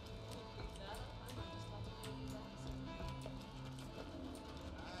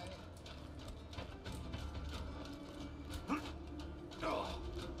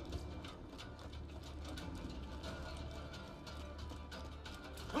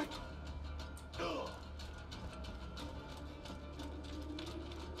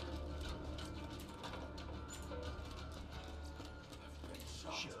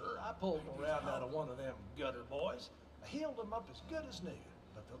 pulled around out of one of them gutter boys. I healed him up as good as new,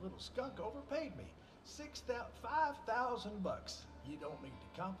 but the little skunk overpaid me. $5,000. You don't need to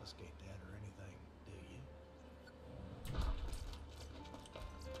confiscate that or anything, do you?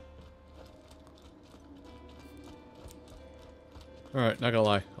 All right, not gonna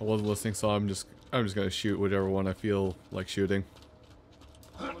lie, I wasn't listening, so I'm just gonna shoot whichever one I feel like shooting.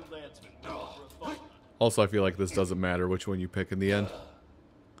 Also, I feel like this doesn't matter which one you pick in the end.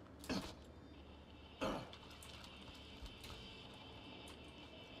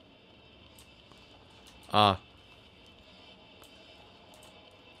 Ah.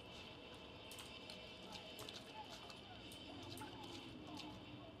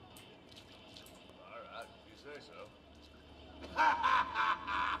 Alright, if you say so.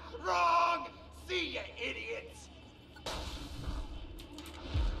 Wrong! See ya, idiots!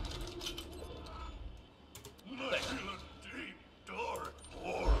 Deep, dark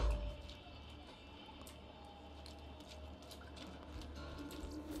horror.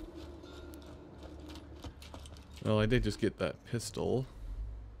 Well, I did just get that pistol.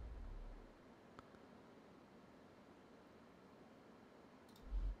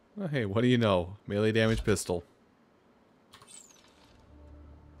 Oh, hey, what do you know? Melee damage pistol.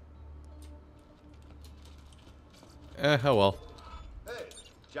 Oh well. Hey,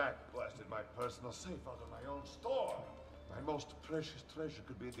 Jack blasted my personal safe out of my own store. My most precious treasure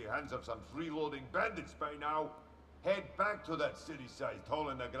could be in the hands of some freeloading bandits by now. Head back to that city-sized hole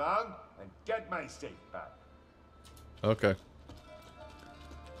in the ground and get my safe back. Okay.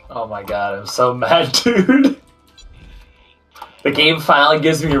 Oh my god, I'm so mad, dude. The game finally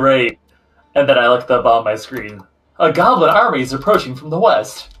gives me a rate, and then I looked up on my screen. A goblin army is approaching from the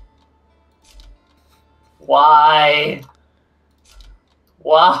west. Why?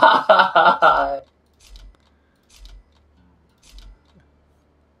 Why?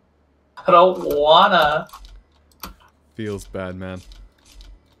 I don't wanna. Feels bad, man.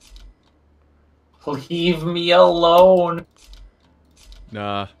 Leave me alone.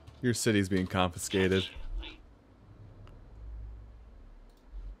 Nah, your city's being confiscated.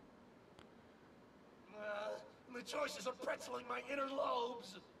 The choices are pretzeling my inner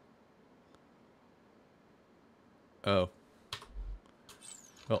lobes. Oh.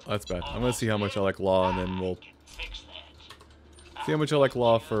 Well, that's bad. I'm gonna see how much I like law, and then we'll see how much I like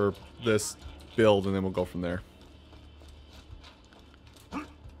law for this build, and then we'll go from there.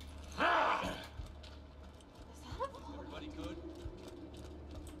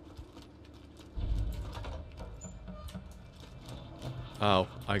 Oh,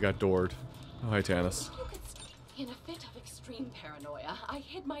 I got doored. Oh, hi, Tanis. In a fit of extreme paranoia, I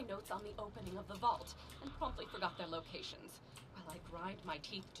hid my notes on the opening of the vault and promptly forgot their locations. While I grind my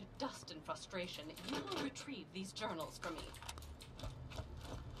teeth to dust in frustration, you will retrieve these journals for me.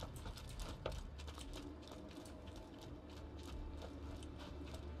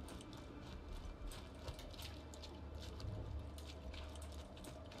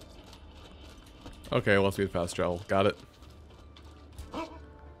 Okay, well, let's be fast travel. Got it.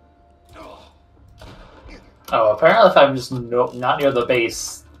 Oh, apparently if I'm just not near the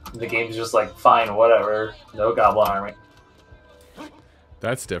base, the game's just like, fine, whatever. No goblin army.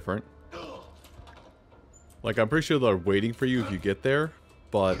 That's different. Like, I'm pretty sure they're waiting for you if you get there,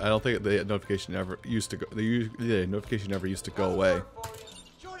 but I don't think the notification ever used to go. The notification never used to go away.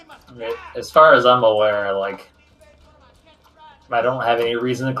 I mean, as far as I'm aware, like, I don't have any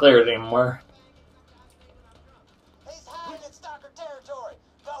reason to clear it anymore. He's hiding in stalker territory.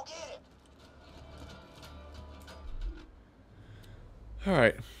 Go get him.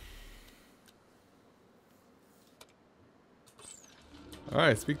 Alright.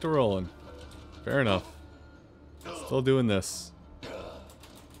 Alright, speak to Roland. Fair enough. Still doing this.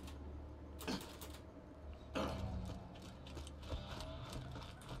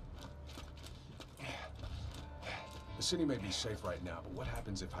 The city may be safe right now, but what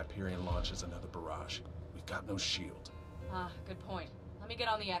happens if Hyperion launches another barrage? We've got no shield. Ah, good point. Let me get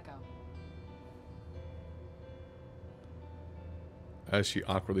on the Echo. As she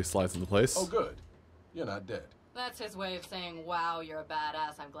awkwardly slides into place. Oh, good. You're not dead. That's his way of saying, wow, you're a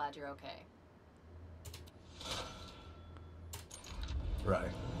badass, I'm glad you're okay.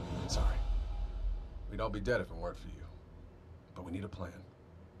 Right. Sorry. We'd all be dead if it weren't for you. But we need a plan.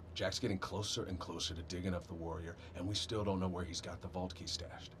 Jack's getting closer and closer to digging up the warrior, and we still don't know where he's got the vault key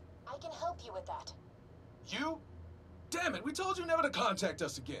stashed. I can help you with that. You? Damn it, we told you never to contact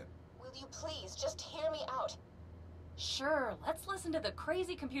us again. Will you please just hear me out? Sure, let's listen to the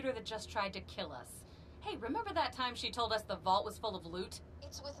crazy computer that just tried to kill us. Hey, remember that time she told us the vault was full of loot?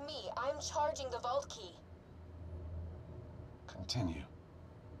 It's with me. I'm charging the vault key. Continue.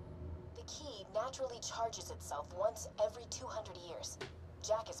 key naturally charges itself once every 200 years.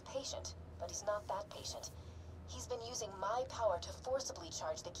 Jack is patient, but he's not that patient. He's been using my power to forcibly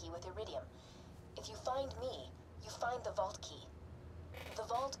charge the key with iridium. If you find me, you find the vault key. The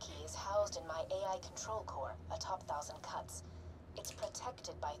vault key is housed in my AI control core atop Thousand Cuts. It's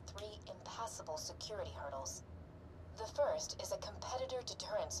protected by 3 impassable security hurdles. The first is a competitor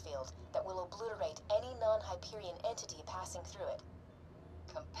deterrence field that will obliterate any non-Hyperion entity passing through it.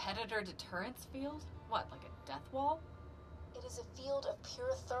 Competitor deterrence field? What, like a death wall? It is a field of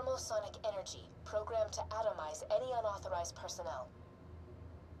pure thermosonic energy, programmed to atomize any unauthorized personnel.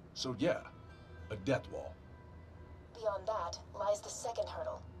 So yeah, a death wall. Beyond that lies the second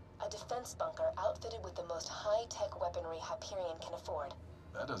hurdle, a defense bunker outfitted with the most high-tech weaponry Hyperion can afford.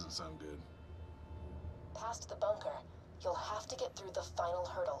 That doesn't sound good. Past the bunker, you'll have to get through the final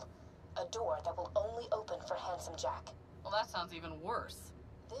hurdle, a door that will only open for Handsome Jack. Well, that sounds even worse.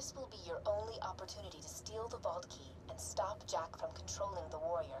 This will be your only opportunity to steal the vault key and stop Jack from controlling the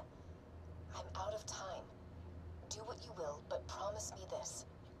warrior. I'm out of time. Do what you will, but promise me this.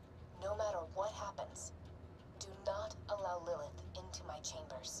 No matter what happens, do not allow Lilith into my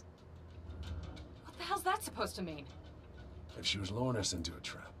chambers. What the hell's that supposed to mean? If she was luring us into a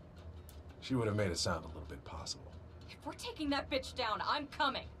trap, she would have made it sound a little bit possible. If we're taking that bitch down, I'm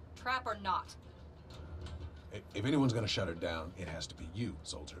coming. Trap or not. If anyone's gonna shut her down, it has to be you,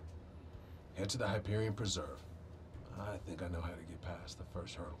 soldier. Head to the Hyperion Preserve. I think I know how to get past the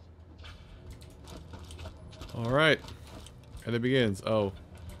first hurdle. Alright. And it begins. Oh,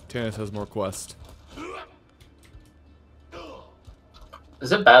 Tannis has more quests.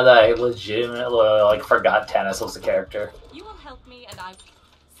 Is it bad that I legitimately like forgot Tannis was a character? You will help me, and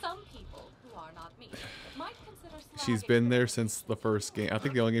some people who are not me might consider She's been there since the first game. I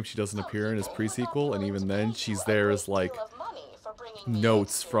think the only game she doesn't appear in is pre-sequel, and even then she's there as like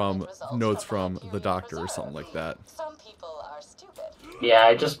notes from the doctor or something like that. Some people are stupid. Yeah,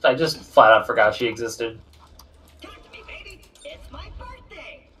 I just flat out forgot she existed. Talk to me, baby. It's my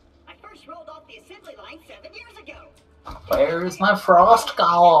birthday. I first rolled off the assembly line 7 years ago. Where's my frost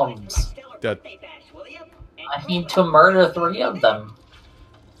golems? That I need to murder 3 of them.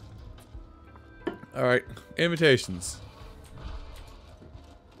 Alright, invitations.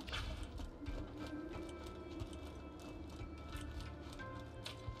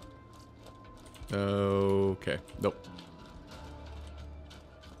 Okay, nope.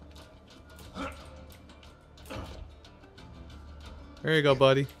 There you go,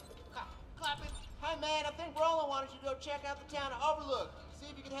 buddy. Clap it. Hey man, I think Roland wanted you to go check out the town of Overlook. See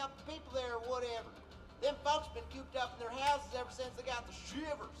if you can help the people there or whatever. Them folks been cooped up in their houses ever since they got the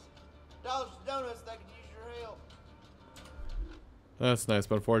shivers. Dollars and donuts, they could use your help. That's nice,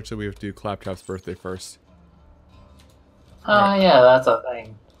 but unfortunately we have to do Claptrap's birthday first. Oh, yeah, that's a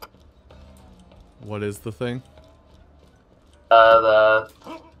thing. What is the thing? The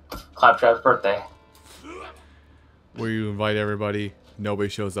Claptrap's birthday. Where you invite everybody, nobody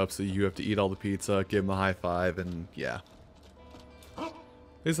shows up, so you have to eat all the pizza, give them a high five, and yeah. At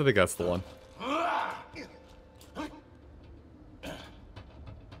least I think that's the one.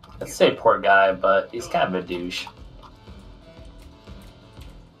 I'd say poor guy, but he's kind of a douche.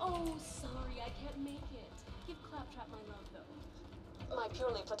 Oh, sorry, I can't make it. Give Claptrap my love, though. My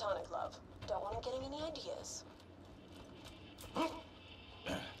purely platonic love. Don't want him getting any ideas.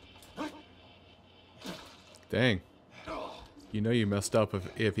 Dang. You know you messed up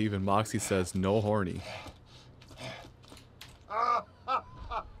if even Moxie says no horny. No.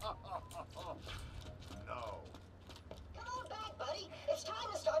 Come on back, buddy. It's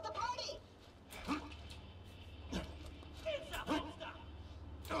time to start the party.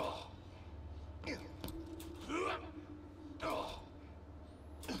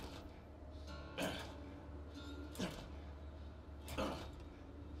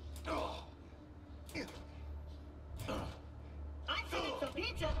 I'm sending some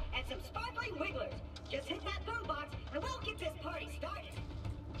pizza and some sparkling wigglers. Just hit that boombox and we'll get this party started.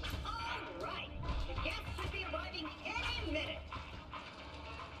 All right. The guests should be arriving any minute.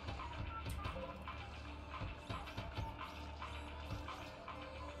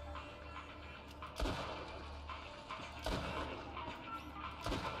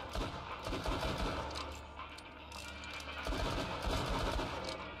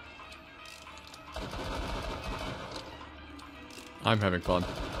 I'm having fun.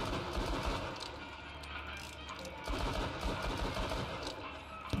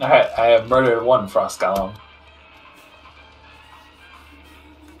 Alright, I have murdered 1 frost golem.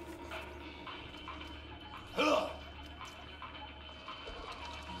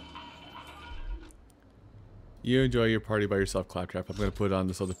 You enjoy your party by yourself, Claptrap. I'm gonna put on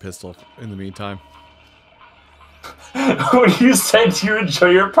this other pistol in the meantime. When you said you enjoy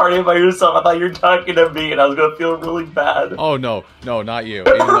your party by yourself, I thought you were talking to me, and I was gonna feel really bad. Oh no, no, not you.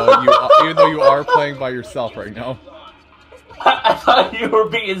 Even though you are playing by yourself right now. I thought you were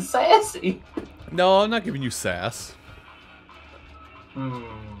being sassy. No, I'm not giving you sass.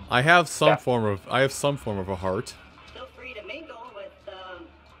 I have some form of a heart. Feel free to mingle with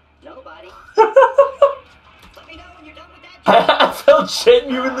nobody. Let me know when you're done with that. I felt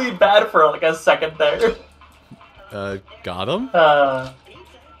genuinely bad for like a second there. Got him?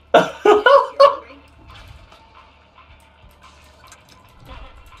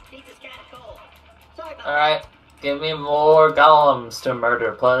 Alright, give me more golems to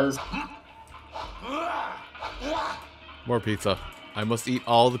murder, please. More pizza. I must eat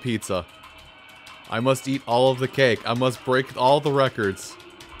all the pizza. I must eat all of the cake. I must break all the records.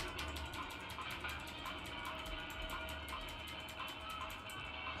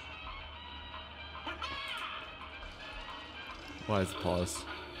 Why is it pause?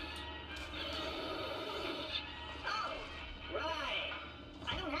 Oh, right.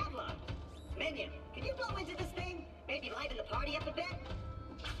 I don't have one. Minion, can you blow into this thing? Maybe liven the party up a bit?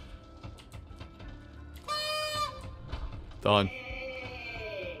 Done. Hey.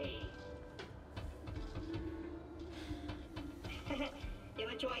 You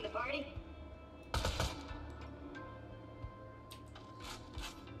enjoying the party?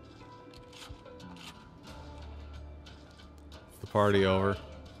 The party over.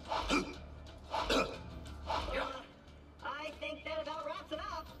 I think that about wraps it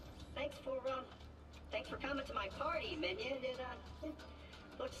up. Thanks for coming to my party, Minion. It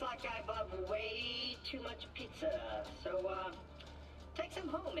looks like I bought way too much pizza. So take some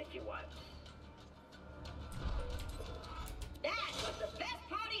home if you want. That was the best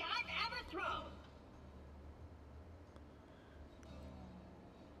party I've ever thrown.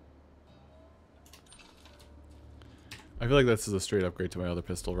 I feel like this is a straight upgrade to my other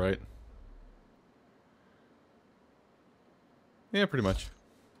pistol, right? Yeah, pretty much.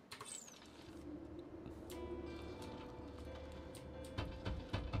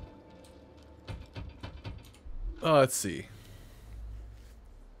 Let's see.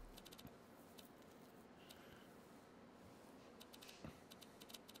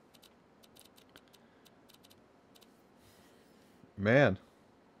 Man.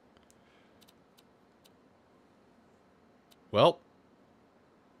 Well,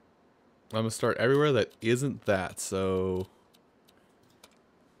 I'm gonna start everywhere that isn't that, so...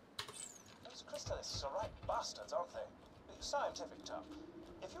 These crystalists are right bastards, aren't they? Scientific term.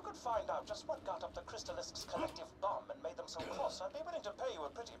 If you could find out just what got up the crystalists' collective bomb and made them so cross, I'd be willing to pay you a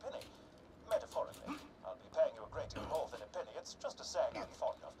pretty penny. Metaphorically. I'll be paying you a great deal more than a penny. It's just a saying I'm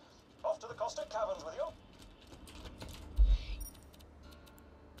fond of. Off to the caustic caverns with you.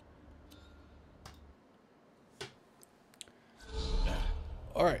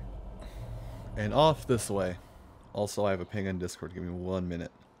 Alright. And off this way. Also, I have a ping on Discord. Give me 1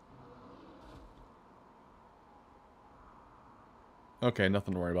 minute. Okay,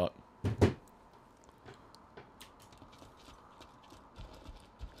 nothing to worry about.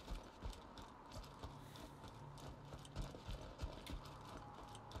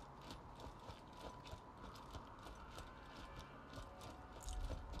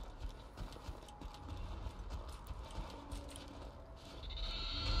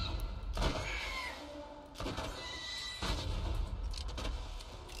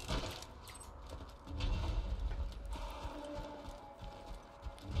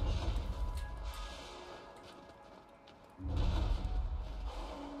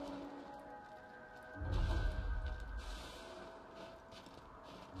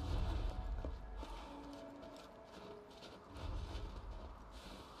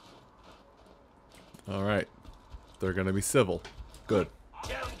 Alright. They're gonna be civil. Good.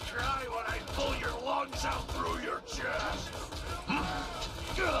 Don't cry when I pull your lungs out through your chest.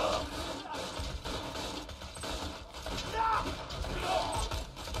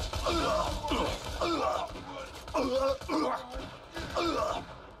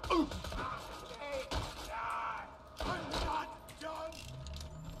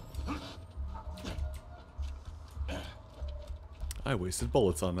 I wasted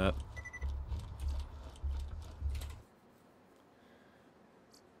bullets on that.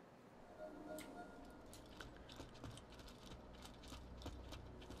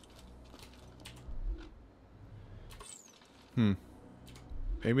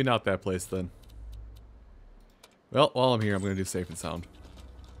 Maybe not that place then. Well, while I'm here, I'm going to do safe and sound.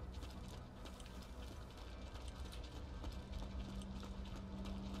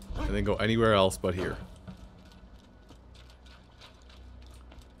 And then go anywhere else but here.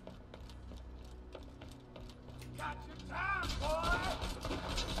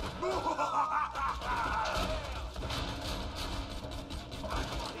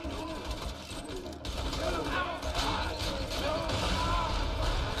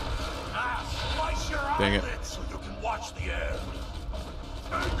 Dang it. So you can watch the end.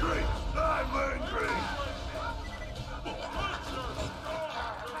 Angry! I'm angry!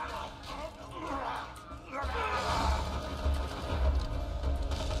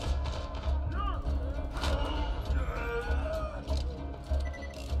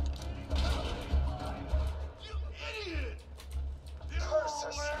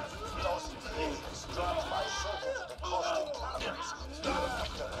 Curses! Those pigs dropped my shoulders into caustic calories. Not a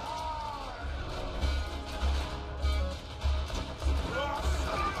victory.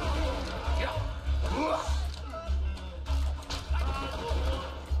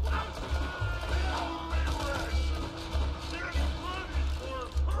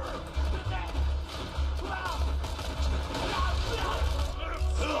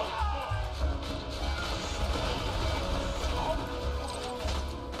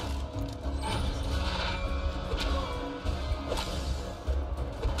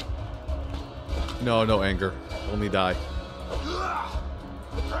 No, no anger. Only die.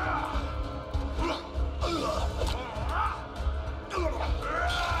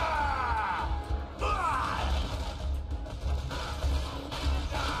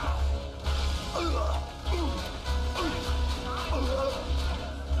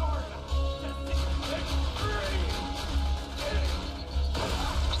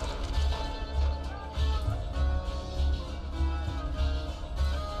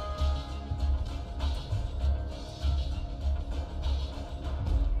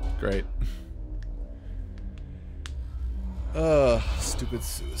 Great. Stupid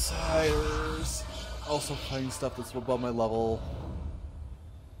suiciders. Also finding stuff that's above my level.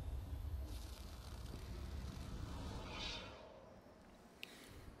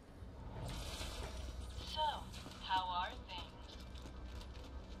 So, how are things?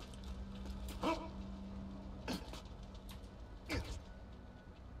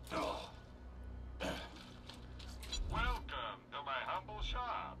 Welcome to my humble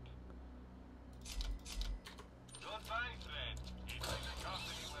shop. Goodbye, friend. If you can come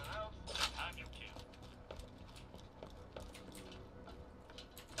anywhere else, have you killed?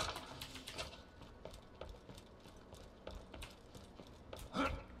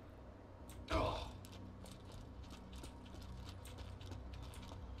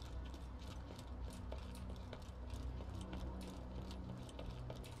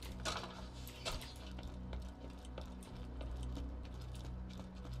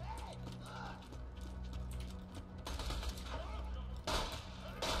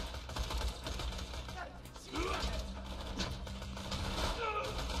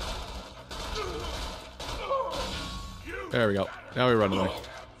 There we go. Now we run away.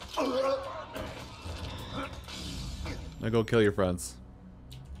 Now go kill your friends.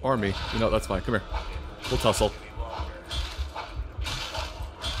 Or me. You know, that's fine. Come here. We'll tussle.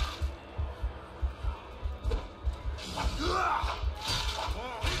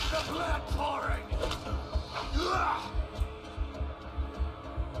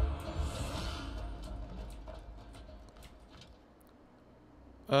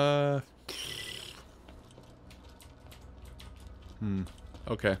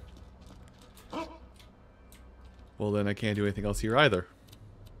 Okay. Well, then I can't do anything else here either.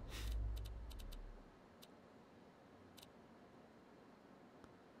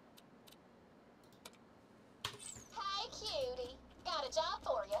 Hey, cutie. Got a job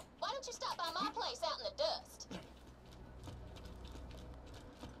for you. Why don't you stop by my place out in the dust?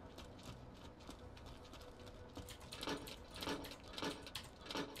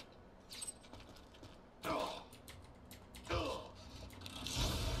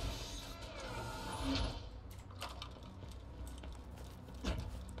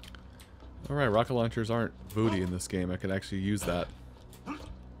 Alright, rocket launchers aren't booty in this game. I can actually use that.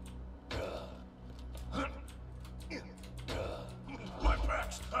 My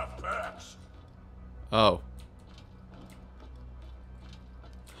back's half backs. Oh.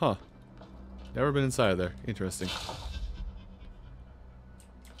 Huh. Never been inside of there. Interesting.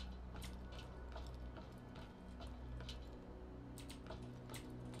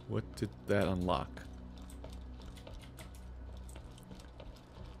 What did that unlock?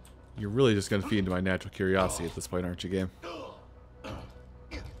 You're really just going to feed into my natural curiosity at this point, aren't you, game?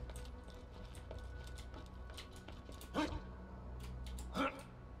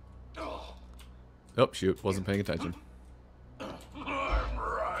 Oh, shoot. Wasn't paying attention. I'm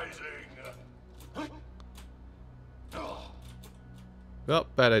rising. Well,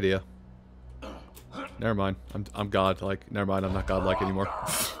 bad idea. Never mind. I'm godlike. Never mind, I'm not godlike anymore.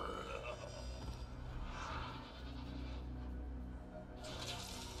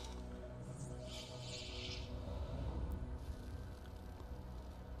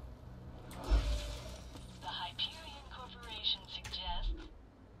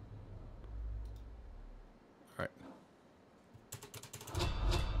 Alright.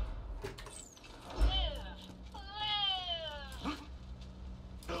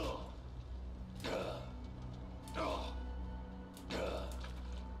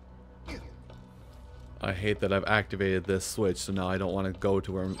 I hate that I've activated this switch, so now I don't want to go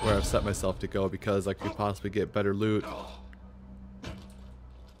to where I've set myself to go because I could possibly get better loot.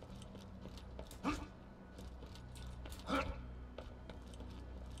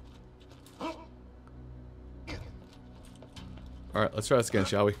 Alright, let's try this again,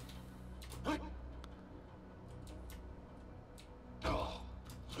 shall we?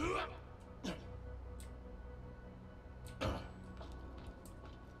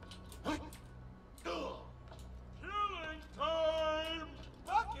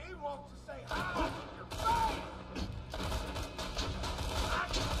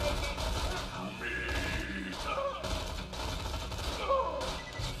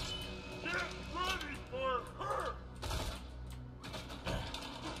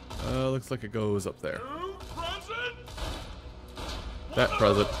 Looks like it goes up there. That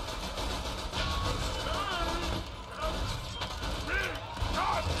present.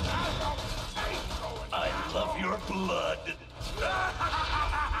 I love your blood.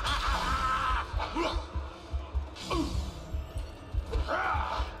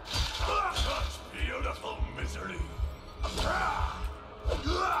 Such beautiful misery.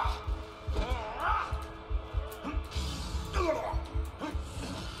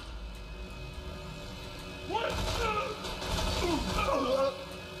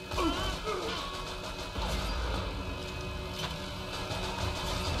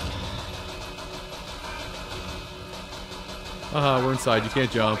 Haha, we're inside. You can't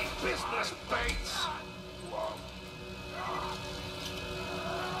jump. Business baits.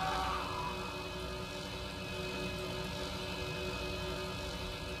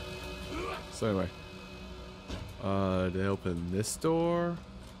 So anyway, did I open this door?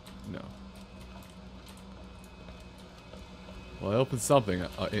 No. Well, I opened something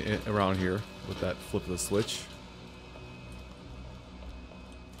around here with that flip of the switch.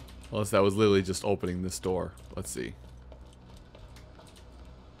 Unless that was literally just opening this door. Let's see.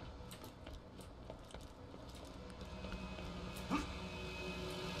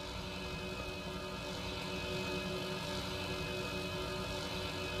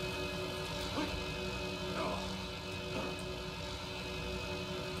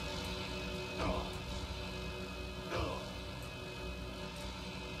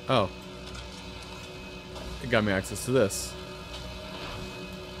 Oh. It got me access to this.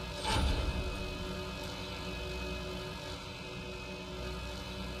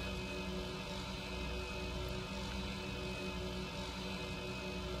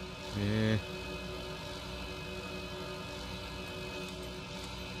 Yeah.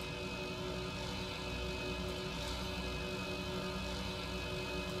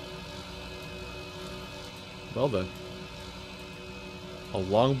 Well then. A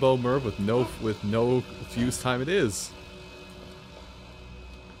longbow Merv with no fuse time it is.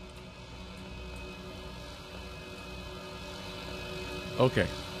 Okay.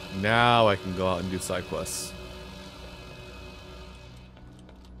 Now I can go out and do side quests.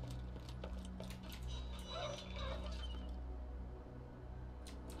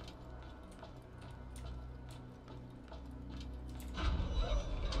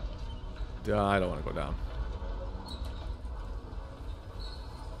 I don't want to go down.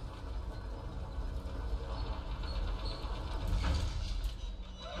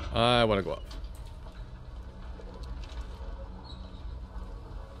 I want to go up.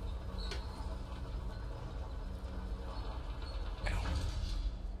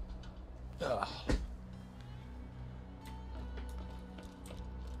 Ugh.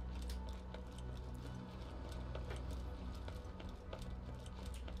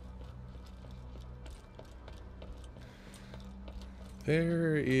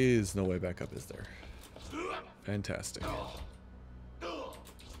 There is no way back up, is there? Fantastic.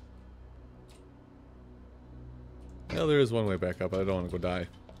 Well, there is one way back up. I don't want to go die.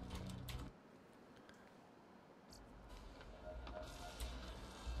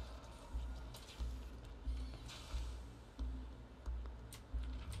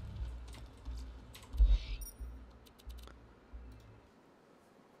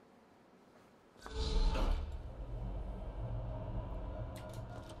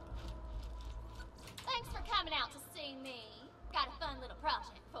 Thanks for coming out to see me. Got a fun little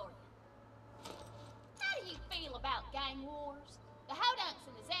project for you. How do you feel about gang wars? The Hodunks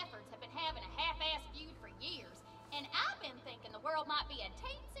and the Zephyrs have been having a half-assed feud for years, and I've been thinking the world might be a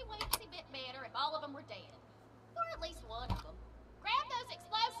teensy-weensy bit better if all of them were dead. Or at least one of them. Grab those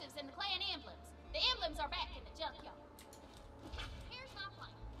explosives and the clan emblems. The emblems are back in the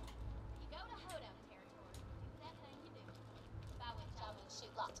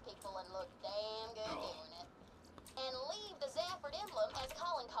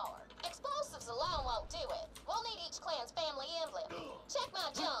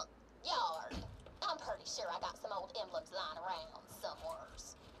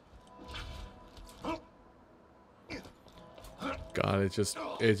God,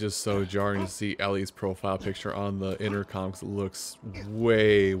 it's just so jarring to see Ellie's profile picture on the intercom, 'cause it looks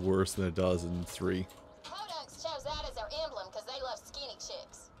way worse than it does in 3. Podunks chose that as their emblem because they love skinny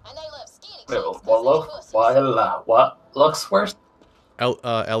chicks. And they love skinny Wait, chicks because they pussies. what looks worse?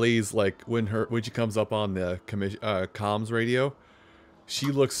 Ellie's like when she comes up on the comms radio, she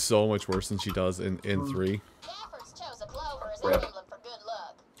looks so much worse than she does in 3. Gaffords chose a clover as their emblem for good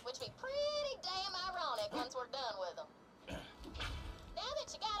luck, which be pretty damn ironic once we're done with them. Now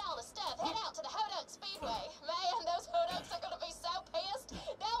that you got all the stuff, head out to the Hodunk Speedway. Man, those Hodunks are gonna be so pissed.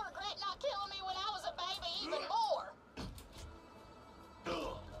 They'll regret not killing me when I was a baby even more.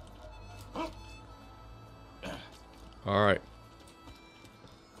 All right.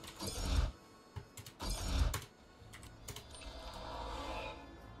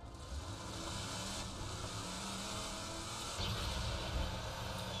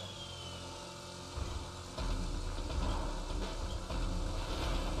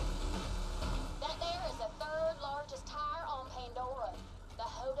 That there is the 3rd largest tire on Pandora. The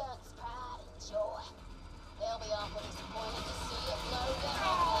Hodunks' pride and joy. They'll be awfully disappointed to see it blow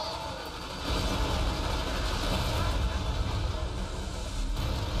down.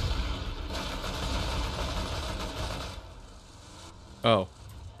 Oh.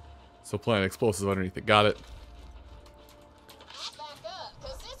 So plant explosives underneath it. Got it. Back up,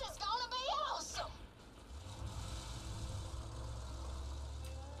 because this is gonna be awesome.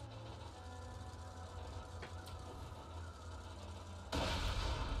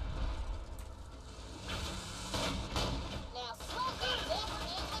 Now slow these effort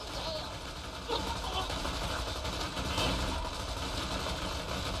emblem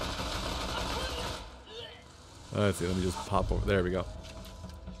down. Let's see. Let me just pop over. There we go.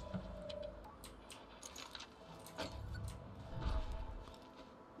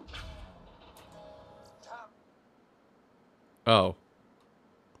 Oh.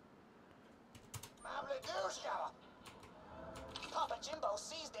 Papa Jimbo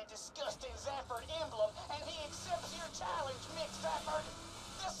sees that disgusting Zafford emblem, and he accepts your challenge, Mick Zafford.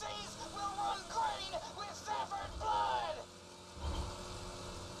 The seas will run green with Zafford blood!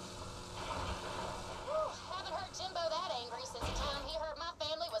 Whew, haven't heard Jimbo that angry since the time he heard my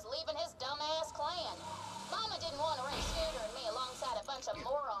family was leaving his dumbass clan. Mama didn't want to raise Scooter and me alongside a bunch of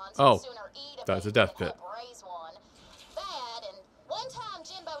morons Oh, who'd sooner eat a that's a baby death than pit. help raise one. That, and one time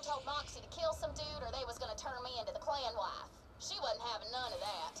Jimbo told Moxie to kill some dude or they was gonna turn me into the clan wife. She wasn't having none of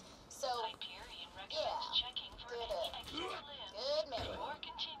that. So, yeah, good memory. Why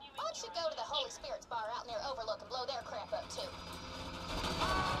don't you go to the Holy Spirit's bar out near Overlook and blow their crap up too?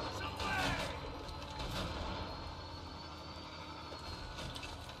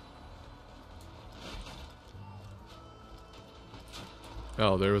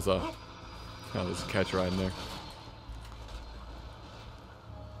 Oh, there's a catch right in there.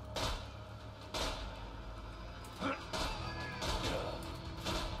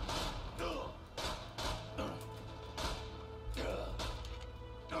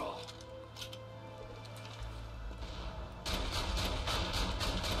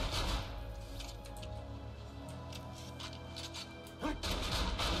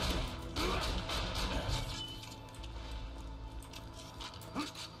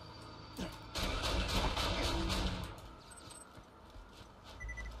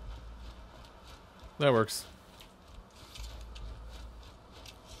 That works.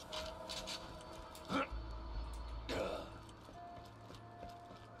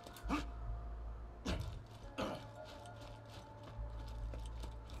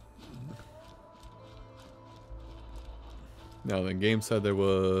 Now the game said there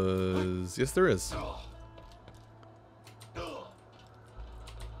was... Yes, there is.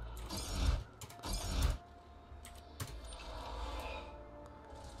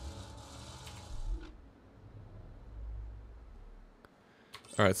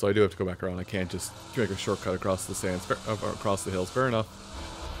 Alright, so I do have to go back around. I can't just make a shortcut across the sands, across the hills. Fair enough.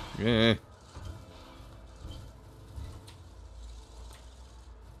 Yeah.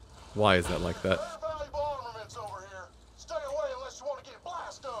 Why is that like that? Valuable armaments over here. Stay away unless you want to get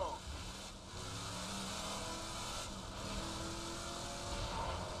blasted.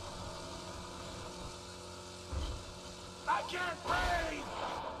 I can't breathe!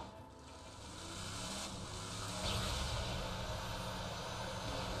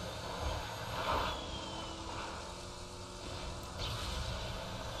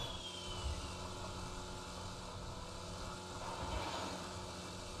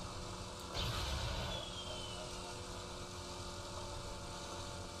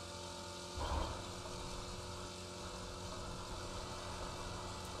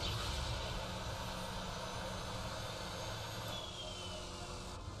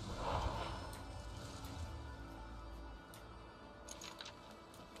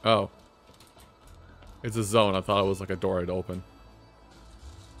 Oh. It's a zone. I thought it was like a door I'd open.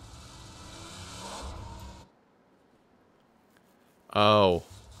 Oh.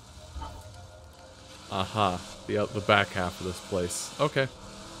 Aha. The back half of this place. Okay.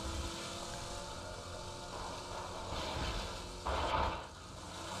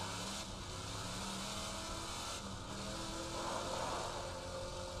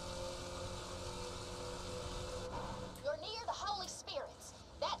 You're near the Holy Spirits.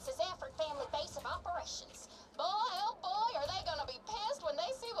 That's the Zafford family base of operations. Boy, oh boy, are they gonna be pissed when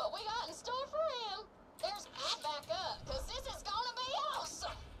they see what we got in store for them. There's back up, because this is gonna be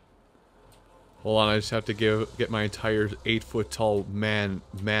awesome. Hold on, I just have to get my entire 8-foot tall man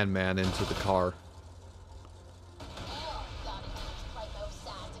into the car. Now, gotta play both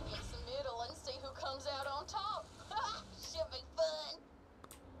sides against the middle and see who comes out on top. Should be fun.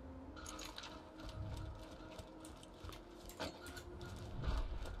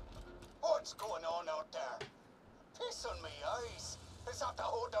 What's going on out there? Piss on me eyes. Is that the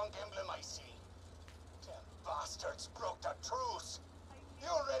Hodunk emblem I see? Them bastards broke the truce. You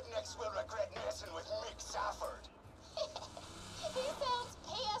rednecks will regret messing with Mick Safford. He sounds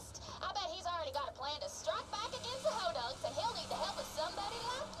pissed. I bet he's already got a plan to strike back against the Hodunks, and he'll need the help of somebody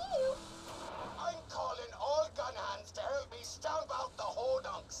like you. I'm calling all gun hands to help me stamp out the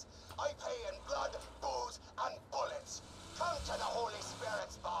Hodunks. I pay in blood, booze, and bullets. Come to the Holy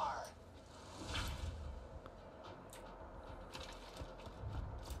Spirit's bar.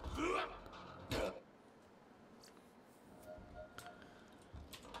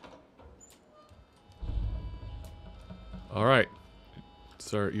 Alright.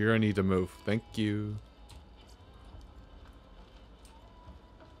 Sir, you're gonna need to move. Thank you.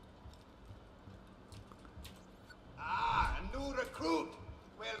 Ah, a new recruit.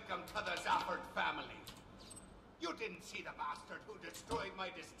 Welcome to the Zafford family. You didn't see the bastard who destroyed my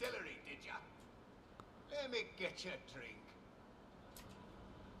distillery, did ya? Let me get you a drink.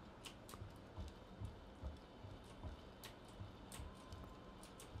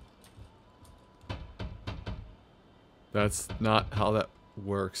 That's not how that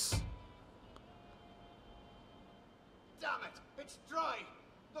works. Damn it! It's dry!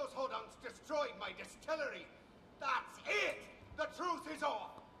 Those Hodunks destroyed my distillery! That's it! The truth is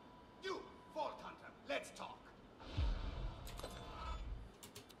off! You, Vault Hunter, let's talk.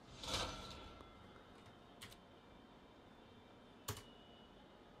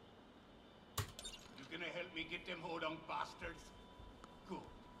 You gonna help me get them Hodunk bastards? Good.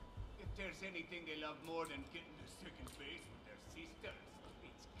 If there's anything they love more than getting to second base with their sisters,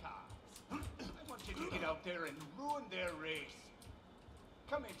 it's cars. I want you to get out there and ruin their race.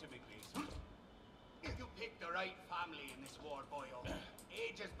 Come into me, please. You picked the right family in this war, boyo.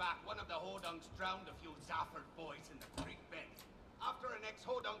 Ages back, one of the Hodunks drowned a few Zafford boys in the creek bed. After an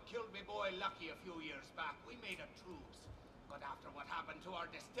ex-Hodunk killed me boy Lucky a few years back, we made a truce. But after what happened to our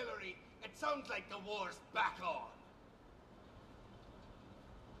distillery, it sounds like the war's back on.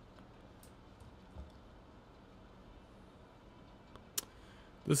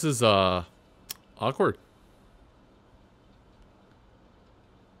 This is, awkward.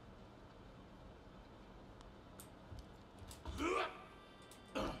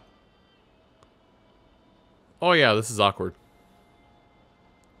 Oh yeah, this is awkward.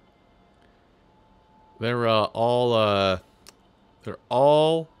 They're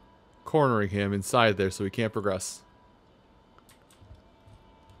all cornering him inside there so he can't progress.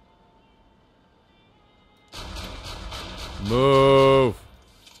 Move.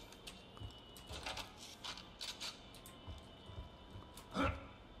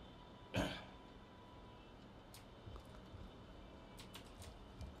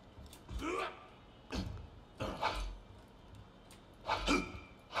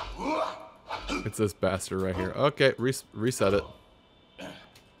 It's this bastard right here. Okay, reset it.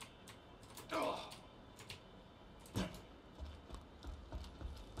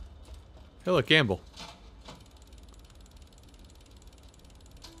 Hey, look, Gamble.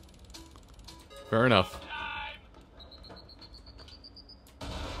 Fair enough.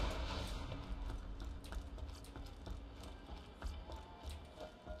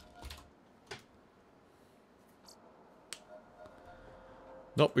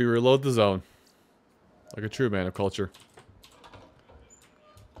 Nope, we reload the zone. Like a true man of culture.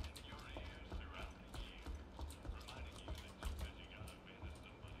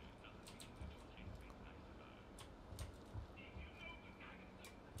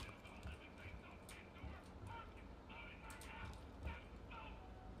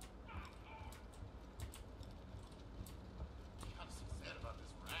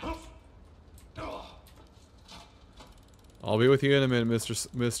 I'll be with you in a minute,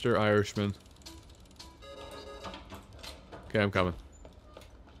 Mr. Irishman. Okay, I'm coming.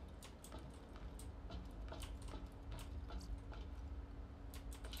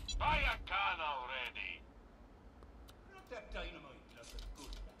 Buy a gun already. Not that dynamite looking good.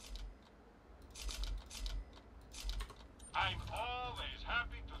 I'm always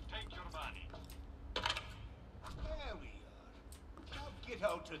happy to take your money. There we are. Now get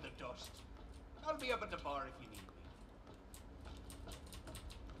out to the dust. I'll be up at the bar if you need me.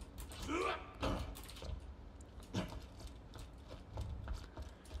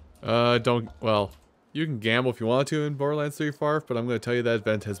 Well, you can gamble if you want to in Borderlands 3 Far, but I'm going to tell you that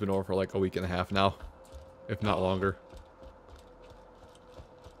event has been over for like a week and a half now, if not longer.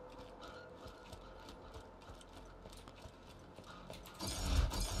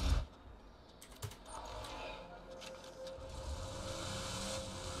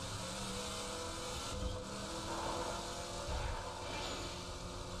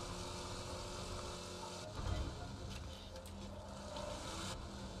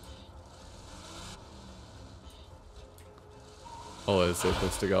 Oh, that is a safe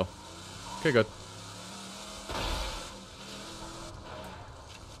place to go. Okay, good.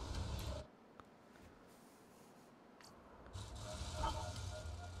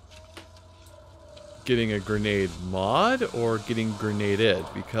 Getting a grenade mod or getting grenaded,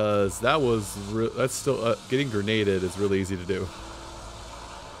 because that's still getting grenaded is really easy to do.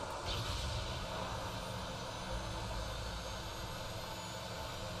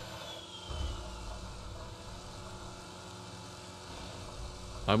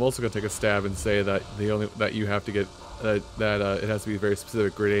 I'm also gonna take a stab and say that you have to get it has to be a very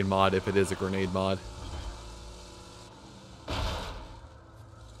specific grenade mod if it is a grenade mod.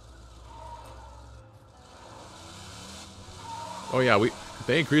 Oh yeah,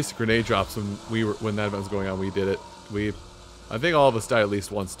 they increased the grenade drops when that event was going on. We did it. I think all of us died at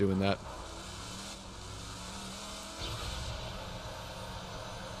least once doing that.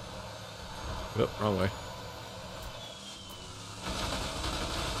 Oh, wrong way.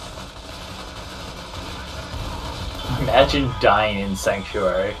 Imagine dying in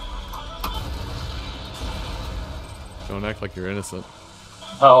Sanctuary. Don't act like you're innocent.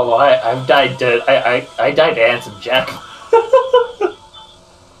 Oh, I've died dead. I died to Handsome Jack.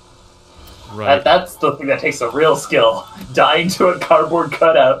 Right. That's the thing that takes a real skill. Dying to a cardboard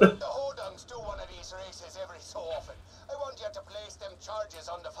cutout. The Hodungs do one of these races every so often. I want you to place them charges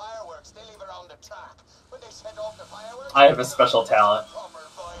on the fireworks they leave around the track. When they set off the fireworks, I have a special talent. proper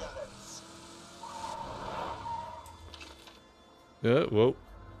violence. Yeah, whoa.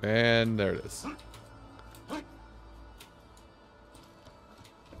 And there it is.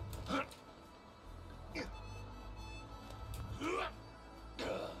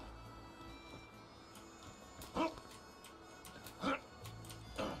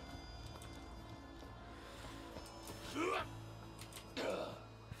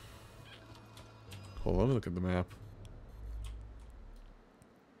 Hold on, let me look at the map.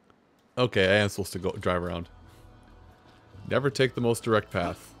 Okay, I am supposed to go drive around. Never take the most direct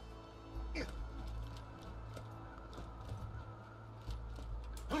path.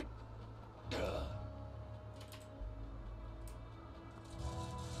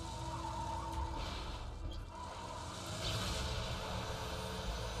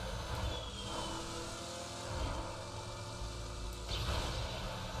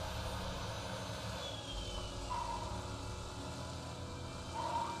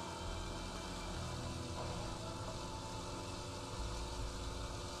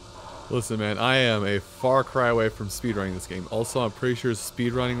 Listen, man, I am a far cry away from speedrunning this game. Also, I'm pretty sure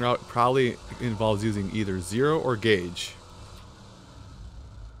speedrunning route probably involves using either Zero or Gauge.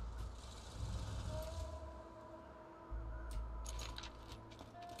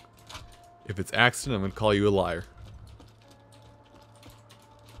 If it's accident, I'm gonna call you a liar.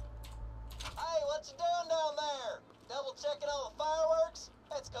 Hey, what you doing down there? Double checking all the fireworks?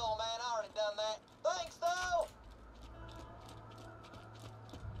 Let's go, man. I already done that. Thanks, though.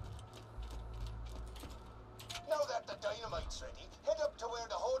 Now that the dynamite's ready, head up to where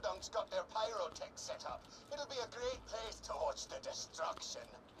the Hodungs got their pyrotech set up. It'll be a great place to watch the destruction.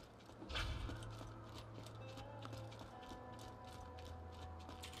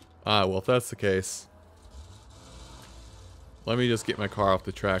 Ah, well, if that's the case, let me just get my car off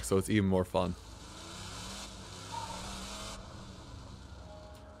the track so it's even more fun.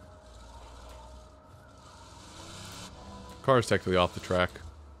 Car's technically off the track.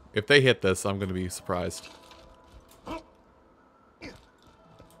 If they hit this, I'm going to be surprised.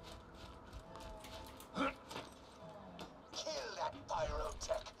 Kill that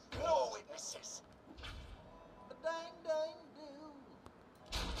pyrotech. No witnesses. Dang, dang,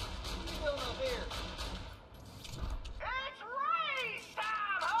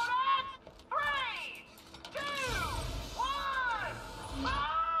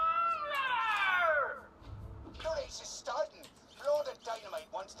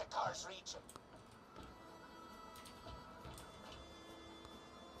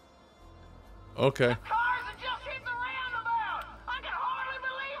 Okay. The cars have just hit the roundabout. I can hardly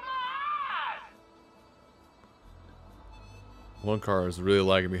believe my eyes. One car is really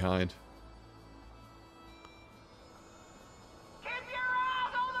lagging behind. Keep your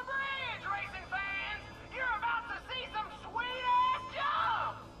eyes on the bridge, racing fans. You're about to see some sweet-ass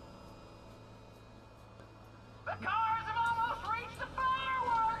jumps. The cars have almost reached the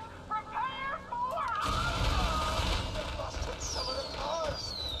fireworks. Prepare for... They busted some of the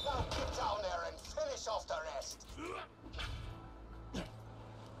cars. Now get down there and finish off the rest.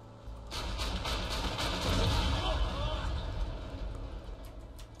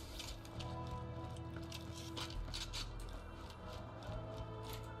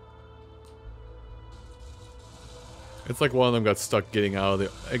 It's like one of them got stuck getting out of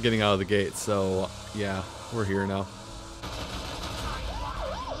the gate. So yeah, we're here now. Good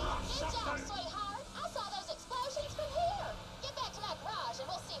job, sweetheart. I saw those explosions from here. Get back to my garage and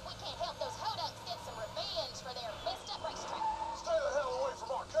we'll see if we can't help those hodunks get some revenge for their messed up racetrack. Stay the hell away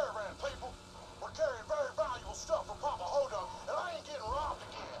from our caravan, people. We're carrying very valuable stuff for Papa Hodunk, and I ain't getting robbed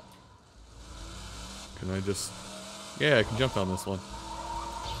again. Can I just... Yeah, I can jump on this one.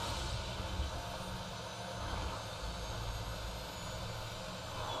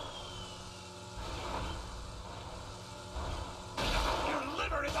 Your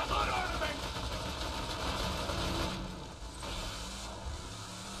liver is a good ornament!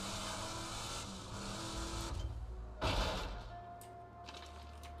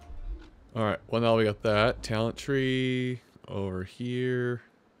 Alright, well now we got that. Talent tree over here.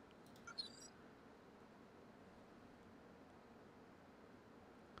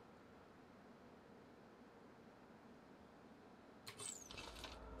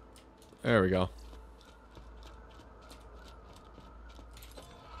 There we go.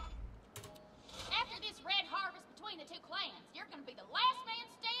 After this red harvest between the two clans, you're gonna be the last man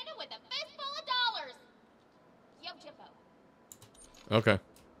standing with a fistful of dollars. Yo, Jimbo. Okay.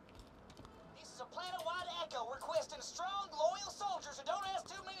 This is a planet-wide echo requesting strong, loyal soldiers who don't ask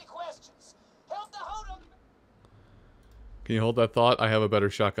too many questions. Help the Hodunk. Can you hold that thought? I have a better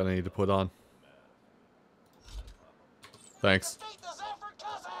shotgun I need to put on. Thanks. Defeat the Zephyr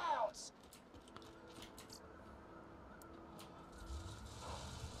Cuss-Hounds.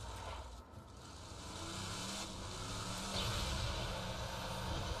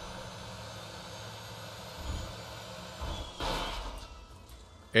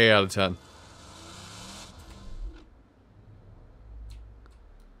 Eight out of 10.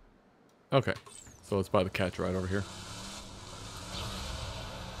 Okay. So it's by the catch right over here.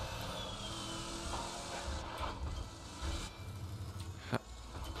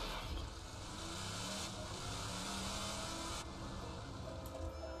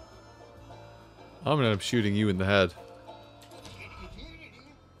 I'm gonna end up shooting you in the head.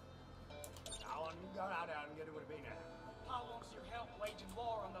 Paul wants your help waging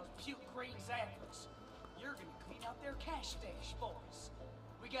war on those puke green Zephyrs. You're gonna clean up their cash stash for us.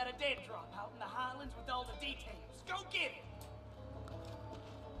 We got a dead drop out in the Highlands with all the details. Go get it!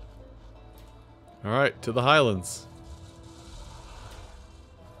 Alright, to the Highlands.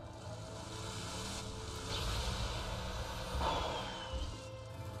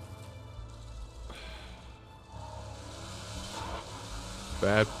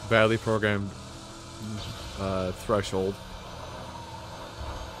 Badly programmed threshold.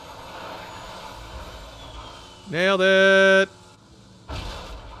 Nailed it!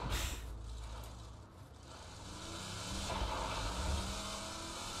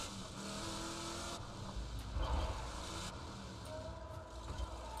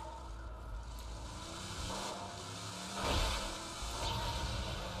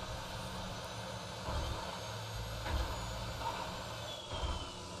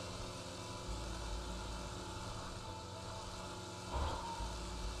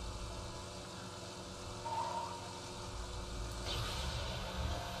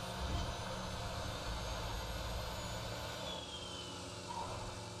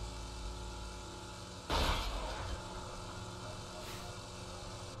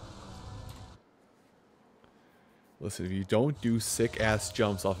 Listen, if you don't do sick-ass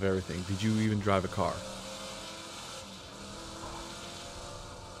jumps off of everything, did you even drive a car?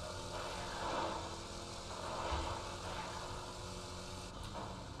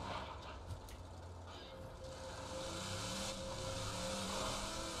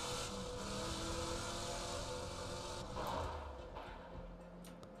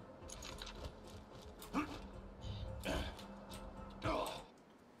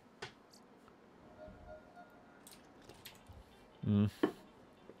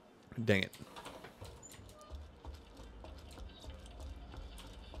 Dang it.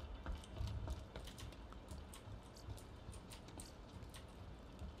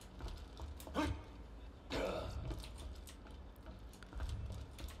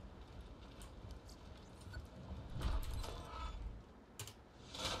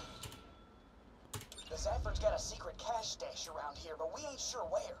 Zafford's got a secret cash stash around here, but we ain't sure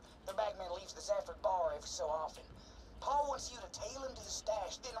where. The bagman leaves the Zafford bar every so often. Paul wants you to tail him to the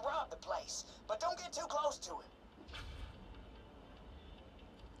stash, then rob the place. But don't get too close to him.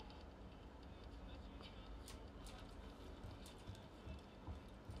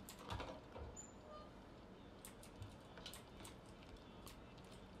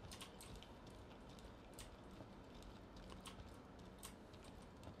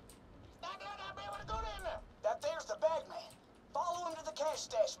 That there's the bagman. Follow him to the cash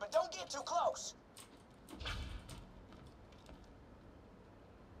stash, but don't get too close.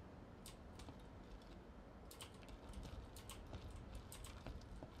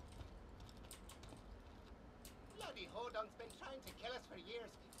 Bloody Hodon's been trying to kill us for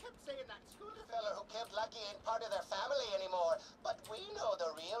years. Kept saying that school The fella who killed Lucky ain't part of their family anymore. But we know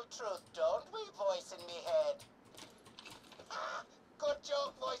the real truth, don't we, voice in me head? Ah, good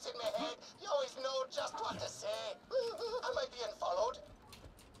joke, voice in me head. You always know just what to say. Am I being followed?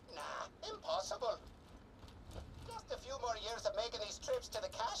 Nah, impossible. Just a few more years of making these trips to the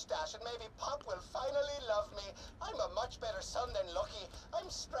cash stash and maybe Pop will finally love me. I'm a much better son than Lucky. I'm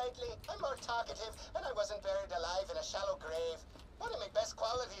sprightly, I'm more talkative, and I wasn't buried alive in a shallow grave. One of my best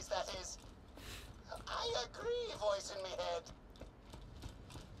qualities, that is. I agree, voice in me head.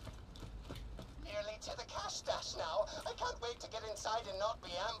 Nearly to the cash stash now. I can't wait to get inside and not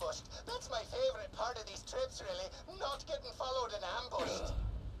be ambushed. That's my favorite part of these trips, really. Not getting followed and ambushed.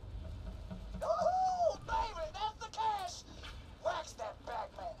 Ooh, baby, that's the cash! Wax that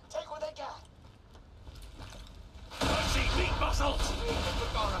bagman. Take what they got. I see big muscles!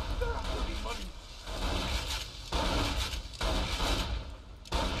 They're after me money.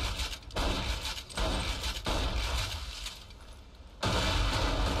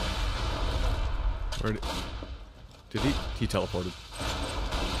 Where did he teleported.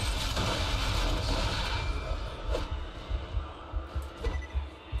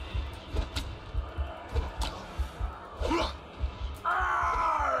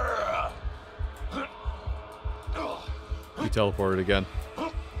 He teleported again.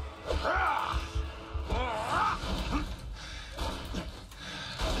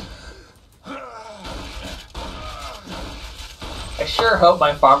 I sure hope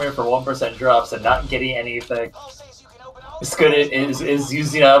my farming for 1% drops and not getting anything as good is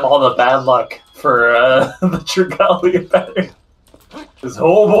using up all the bad luck for the Trigalia better. Because,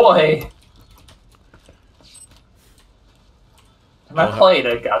 oh boy! Am I playing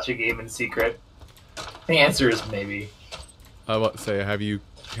a gacha game in secret? The answer is maybe. I want to say, have you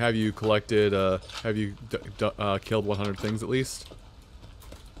collected? Have you killed 100 things at least?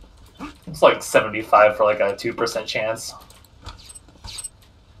 It's like 75 for like a 2% chance.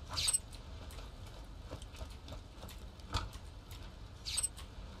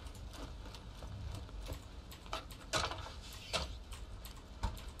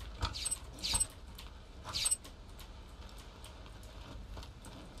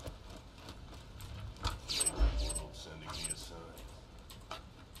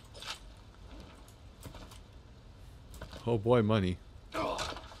 Oh boy, money.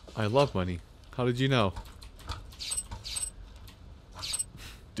 I love money. How did you know?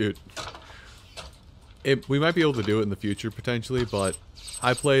 Dude. We might be able to do it in the future, potentially, but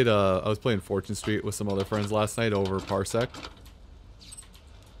I was playing Fortune Street with some other friends last night over Parsec.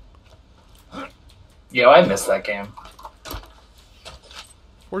 Yo, I missed that game.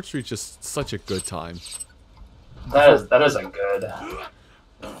 Fortune Street's just such a good time. That is a good...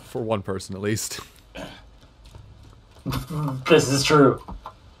 For one person, at least. This is true.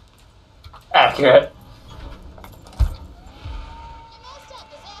 Accurate.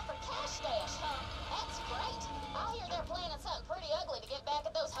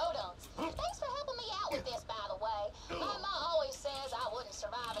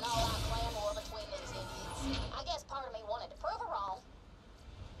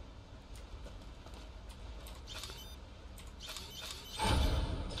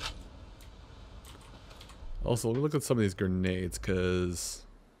 Also, let me look at some of these grenades, because...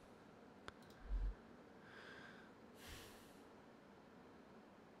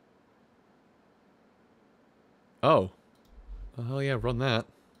 Oh. Oh, hell yeah, run that.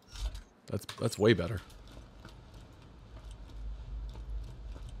 That's way better.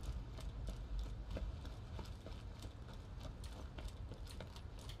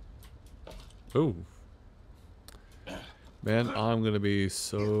 Ooh. Man, I'm gonna be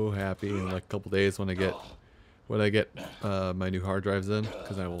so happy in like a couple days when I get my new hard drives in,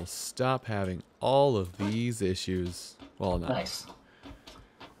 because I will stop having all of these issues. Well, not. Nice.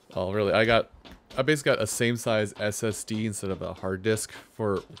 Oh, really? I basically got a same size SSD instead of a hard disk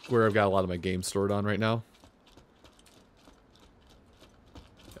for where I've got a lot of my games stored on right now.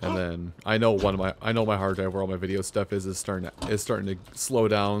 And then I know my hard drive where all my video stuff is starting to slow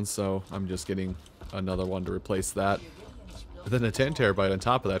down, so I'm just getting another one to replace that. And then a 10 terabyte on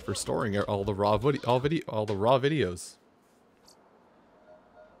top of that for storing all the raw videos.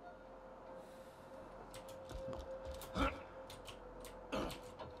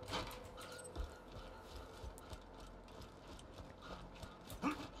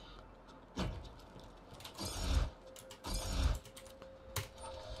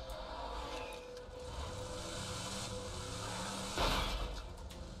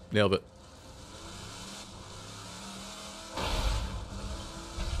 Nailed it.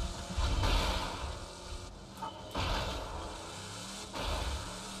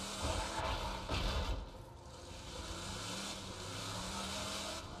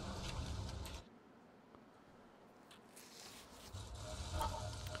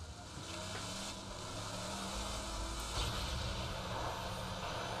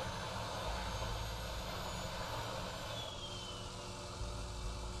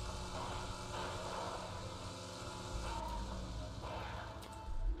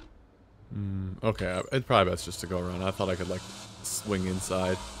 Okay, it's probably best just to go around. I thought I could, like, swing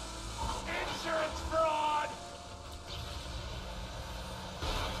inside. Insurance fraud!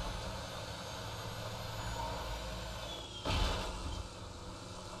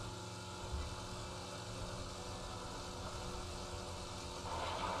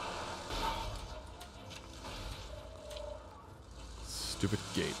 Stupid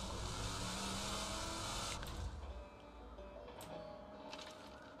gate.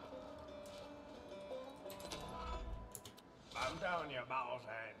 I'm telling you, boss,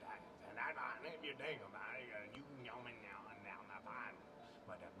 and I don't if you think about it, you can go in now and down the pond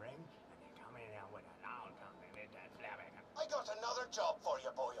with a ring, and you come in there with a log something, that's loving. I got another job for you,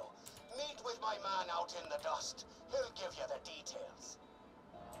 boyo. Meet with my man out in the dust. He'll give you the details.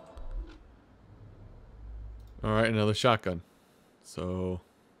 Alright, another shotgun. So...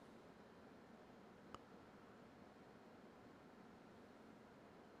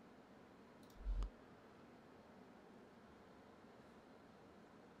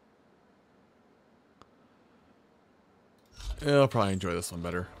 yeah, I'll probably enjoy this one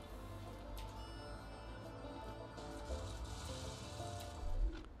better.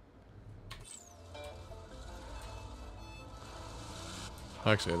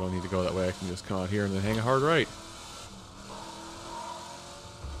 Actually, I don't need to go that way. I can just come out here and then hang a hard right.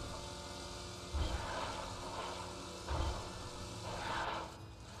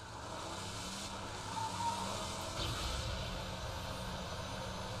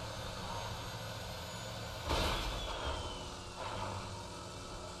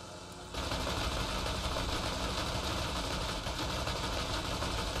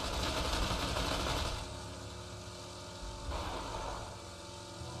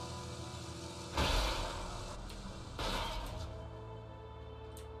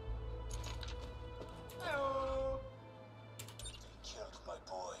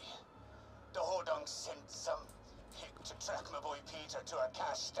 Sent some hick to track my boy Peter to a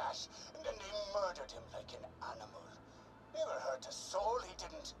cash stash, and then they murdered him like an animal. Never hurt a soul, he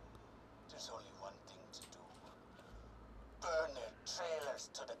didn't. There's only one thing to do. Burn their trailers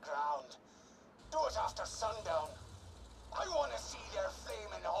to the ground. Do it after sundown. I want to see their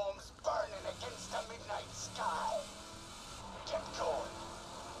flaming homes burning against the midnight sky. Get going.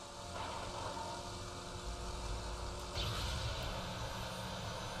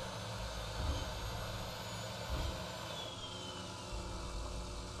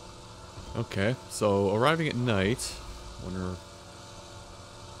 Okay, so arriving at night, wonder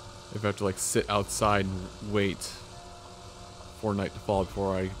if I have to like sit outside and wait for night to fall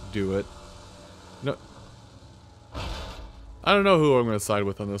before I do it. No, I don't know who I'm going to side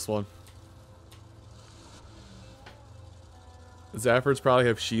with on this one. Zaffords probably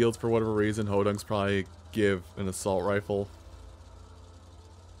have shields for whatever reason. Hodunks probably give an assault rifle.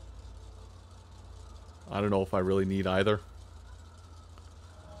 I don't know if I really need either.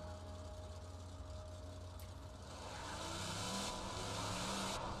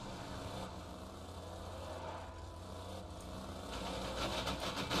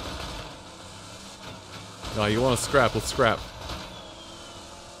 No, you want to scrap, let's scrap.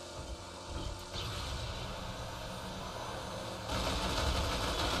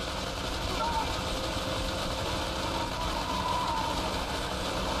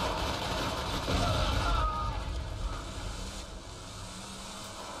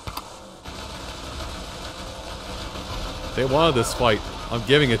 They wanted this fight. I'm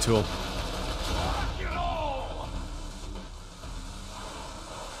giving it to them.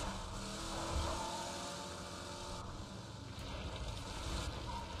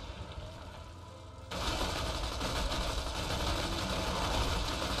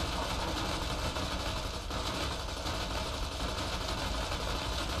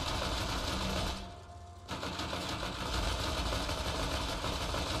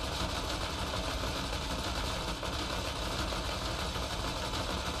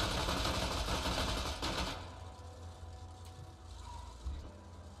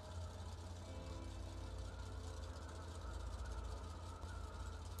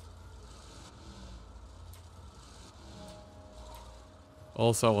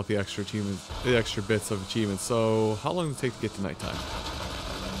 Also, I want the extra achievements, the extra bits of achievements. So, how long does it take to get to nighttime?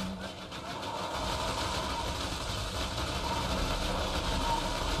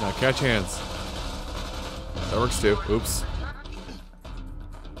 Now, catch hands. That works too. Oops.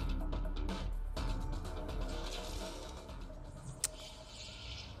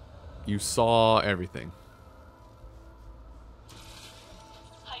 You saw everything.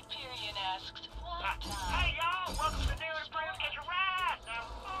 Hyperion asks, what? Hey y'all, welcome to Daily Players Get Your Ride! Now,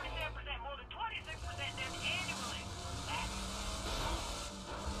 47% more than 26% death annually.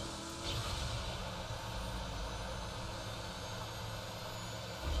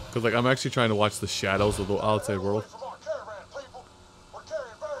 Because, like, I'm actually trying to watch the shadows of the outside world.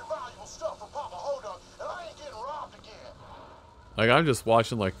 Like, I'm just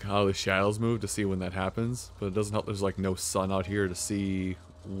watching, like, how the shadows move to see when that happens. But it doesn't help there's, like, no sun out here to see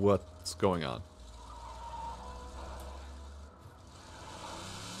what's going on.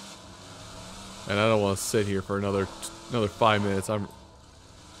 And I don't want to sit here for another 5 minutes. To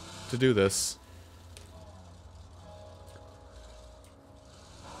do this.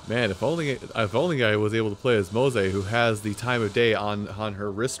 Man, if only I was able to play as Mose, who has the time of day on her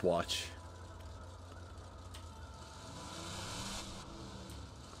wristwatch.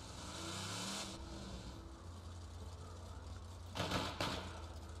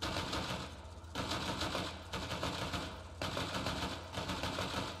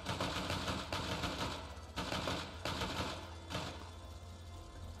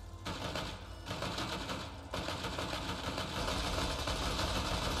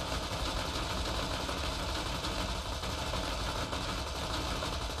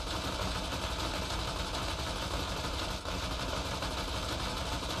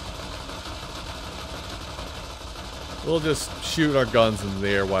 We'll just shoot our guns in the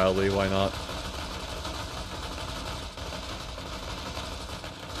air wildly, why not?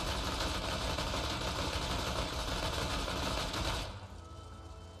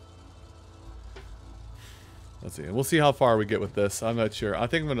 Let's see. We'll see how far we get with this. I'm not sure. I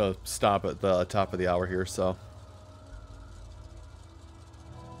think I'm going to stop at the top of the hour here, so.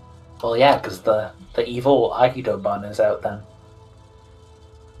 Well, yeah, because the evil Akito bun is out then.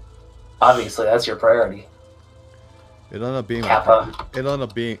 Obviously, that's your priority. It ended up being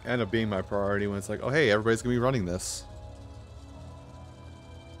my priority when it's like, oh hey, everybody's gonna be running this.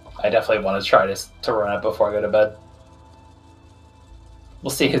 I definitely want to try to run it before I go to bed.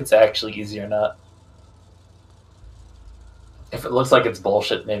 We'll see if it's actually easy or not. If it looks like it's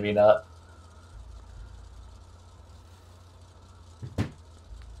bullshit, maybe not.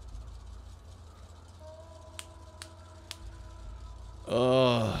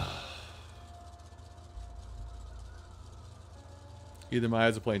 Either my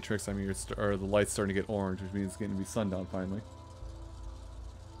eyes are playing tricks on me, or the light's starting to get orange, which means it's getting to be sundown finally.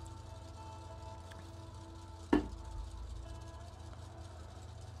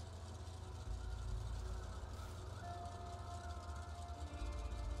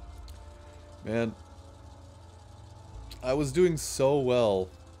 Man, I was doing so well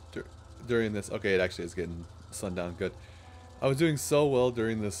during this. Okay, it actually is getting sundown. Good. I was doing so well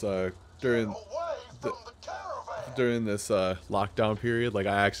during this during this lockdown period. Like,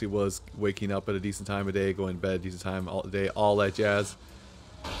 I actually was waking up at a decent time of day, going to bed at a decent time all day, all that jazz.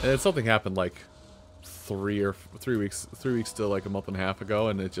 And then something happened like 3 weeks to like a month and a half ago,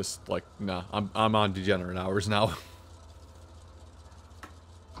 and it just like, nah, I'm on degenerate hours now.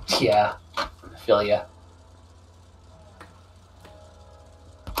 Yeah, I feel ya.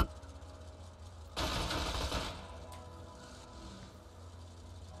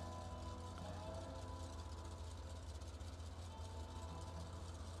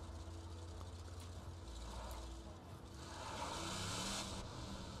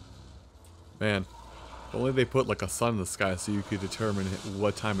 Man, if only they put like a sun in the sky so you could determine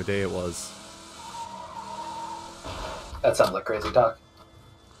what time of day it was. That sounds like crazy talk.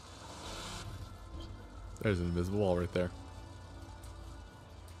 There's an invisible wall right there.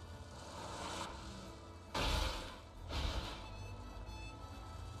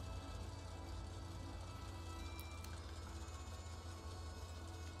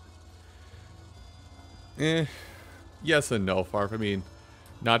 Yes and no, Farf. I mean,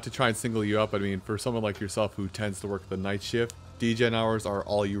 not to try and single you up, but I mean, for someone like yourself who tends to work the night shift, degen hours are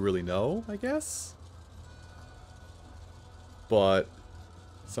all you really know, I guess? But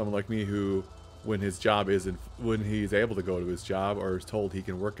someone like me who, when he's able to go to his job or is told he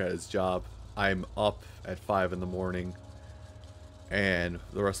can work at his job, I'm up at 5 in the morning, and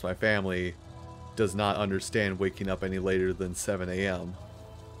the rest of my family does not understand waking up any later than 7 a.m.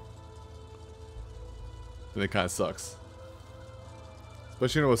 And it kind of sucks.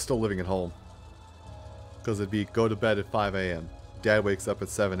 But you know, it's still living at home. Because it'd be go to bed at 5 a.m. Dad wakes up at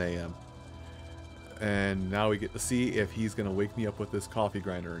 7 a.m. And now we get to see if he's going to wake me up with this coffee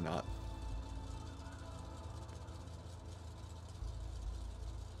grinder or not.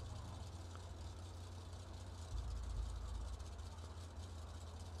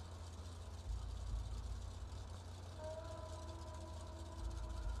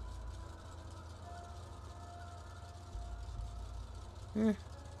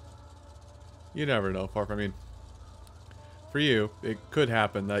 You never know, Parker. I mean, for you, it could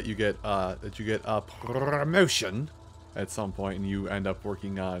happen that you get a promotion at some point, and you end up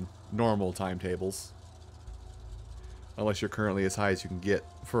working on normal timetables. Unless you're currently as high as you can get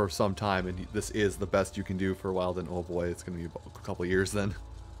for some time, and this is the best you can do for a while. Then, oh boy, it's going to be a couple years then.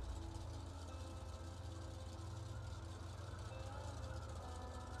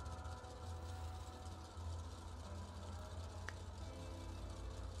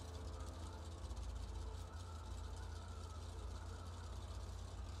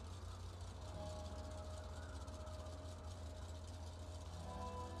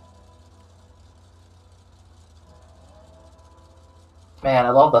 Man,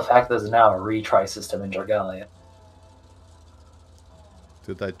 I love the fact that there's now a retry system in Jargalia.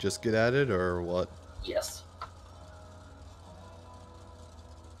 Did that just get added, or what? Yes.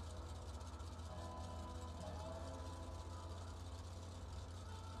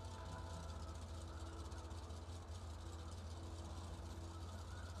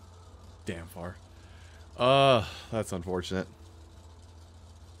 Damn far. That's unfortunate.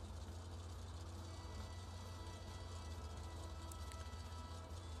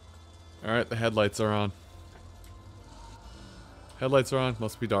 Alright, the headlights are on. Headlights are on,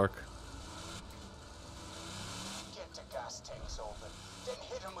 must be dark. Get the gas tanks open, then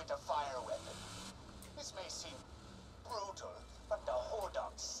hit him with the fire weapon. This may seem brutal, but the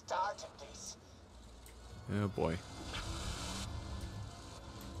Hodok started this. Oh boy.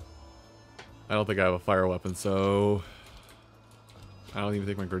 I don't think I have a fire weapon, so I don't even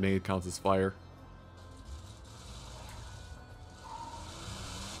think my grenade counts as fire.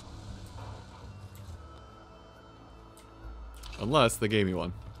 Unless they gave me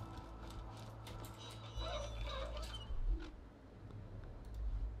one.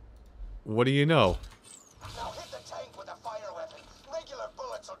 What do you know? Now hit the tank with a fire weapon. Regular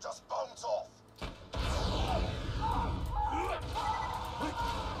bullets will just bounce off.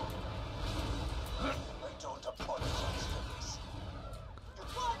 I don't apologize for this.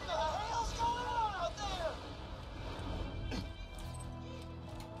 What the hell's going on out there?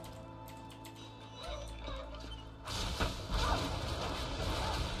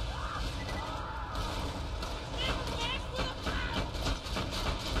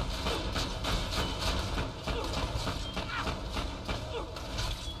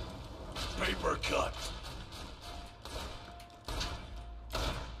 Paper cut.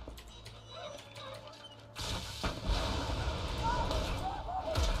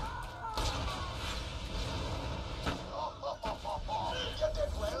 You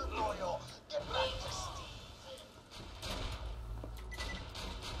did well, Royo. Get back to Steve.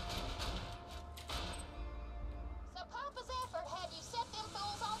 So Papa's effort had you set them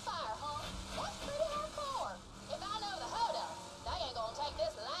fools on fire, huh? That's pretty hardcore. If I know the Hoda, they ain't gonna take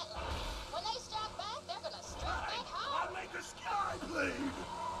this lightly. When they strike back, they're gonna strike back hard. I'll make a sky blade.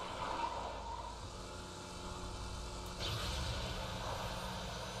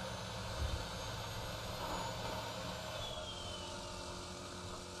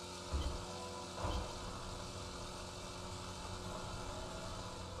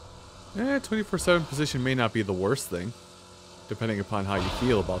 Eh, 24/7 position may not be the worst thing, depending upon how you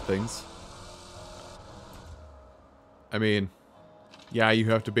feel about things. I mean, yeah,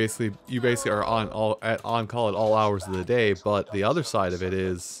 you have to basically are on call at all hours of the day, but the other side of it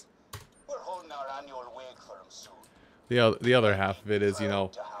is We're holding our annual wake for him soon. the other half of it is, you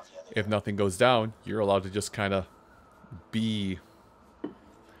know, if nothing goes down, you're allowed to just kind of be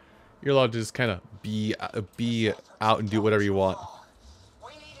be out and do whatever you want.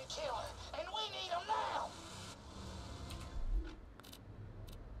 We need a killer, and we need him now.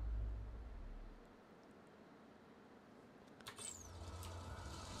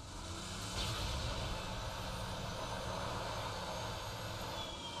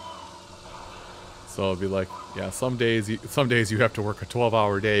 So it'll be like, yeah, some days you have to work a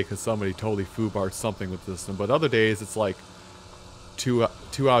 12-hour day because somebody totally foobarred something with the system, but other days it's like two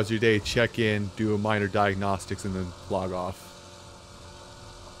hours of your day, check in, do a minor diagnostics, and then log off.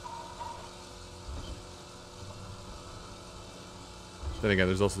 Then again,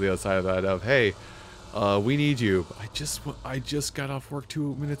 there's also the other side of that of, hey, We need you. I just got off work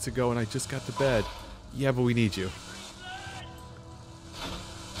 2 minutes ago and I just got to bed. Yeah, but we need you.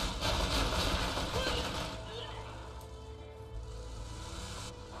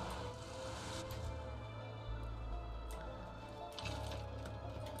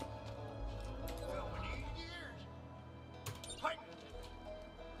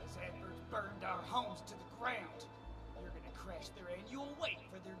 The Zephyrs burned our homes to the ground. You're gonna crash their annual wake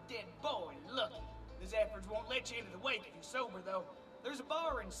for their dead boy, Lucky. The Zephyrs won't let you into the wake if you're sober, though. There's a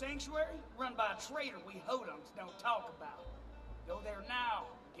bar in Sanctuary run by a traitor we hoodlums don't talk about. Go there now,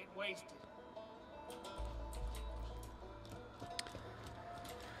 get wasted.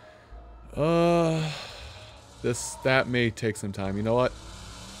 That may take some time. You know what?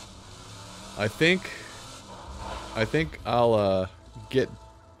 I think I'll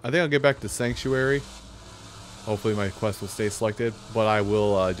get back to Sanctuary. Hopefully my quest will stay selected, but I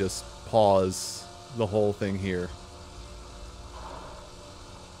will just pause the whole thing here.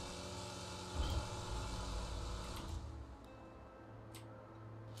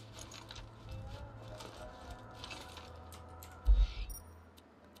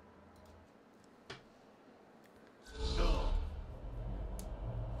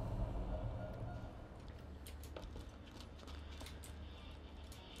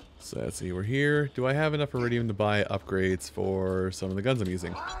 So let's see, we're here. Do I have enough iridium to buy upgrades for some of the guns I'm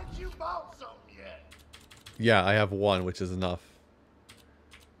using? Haven't you bought something yet? Yeah, I have one, which is enough.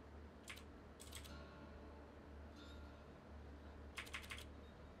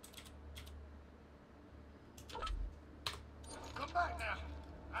 Come back now.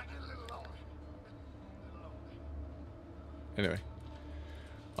 I get a little lonely. Anyway.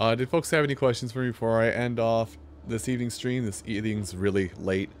 Did folks have any questions for me before I end off this evening's stream? This evening's really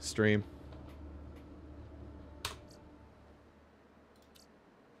late stream.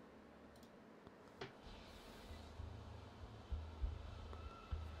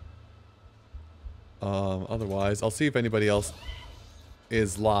 Otherwise, I'll see if anybody else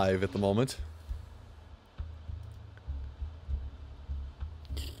is live at the moment.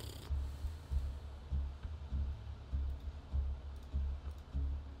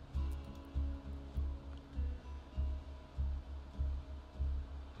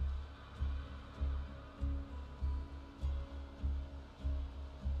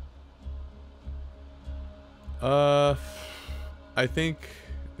 I think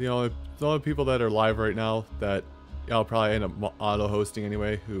the only people that are live right now that I'll probably end up auto hosting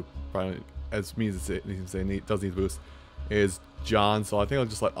anyway, who probably, as me does need boost, is John. So I think I'll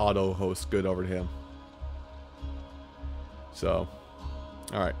just let auto host good over to him. So,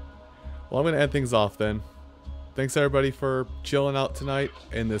 all right. Well, I'm gonna end things off then. Thanks everybody for chilling out tonight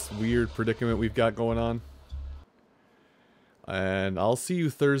in this weird predicament we've got going on. And I'll see you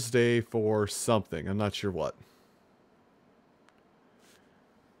Thursday for something. I'm not sure what.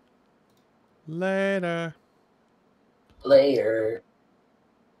 Later. Later.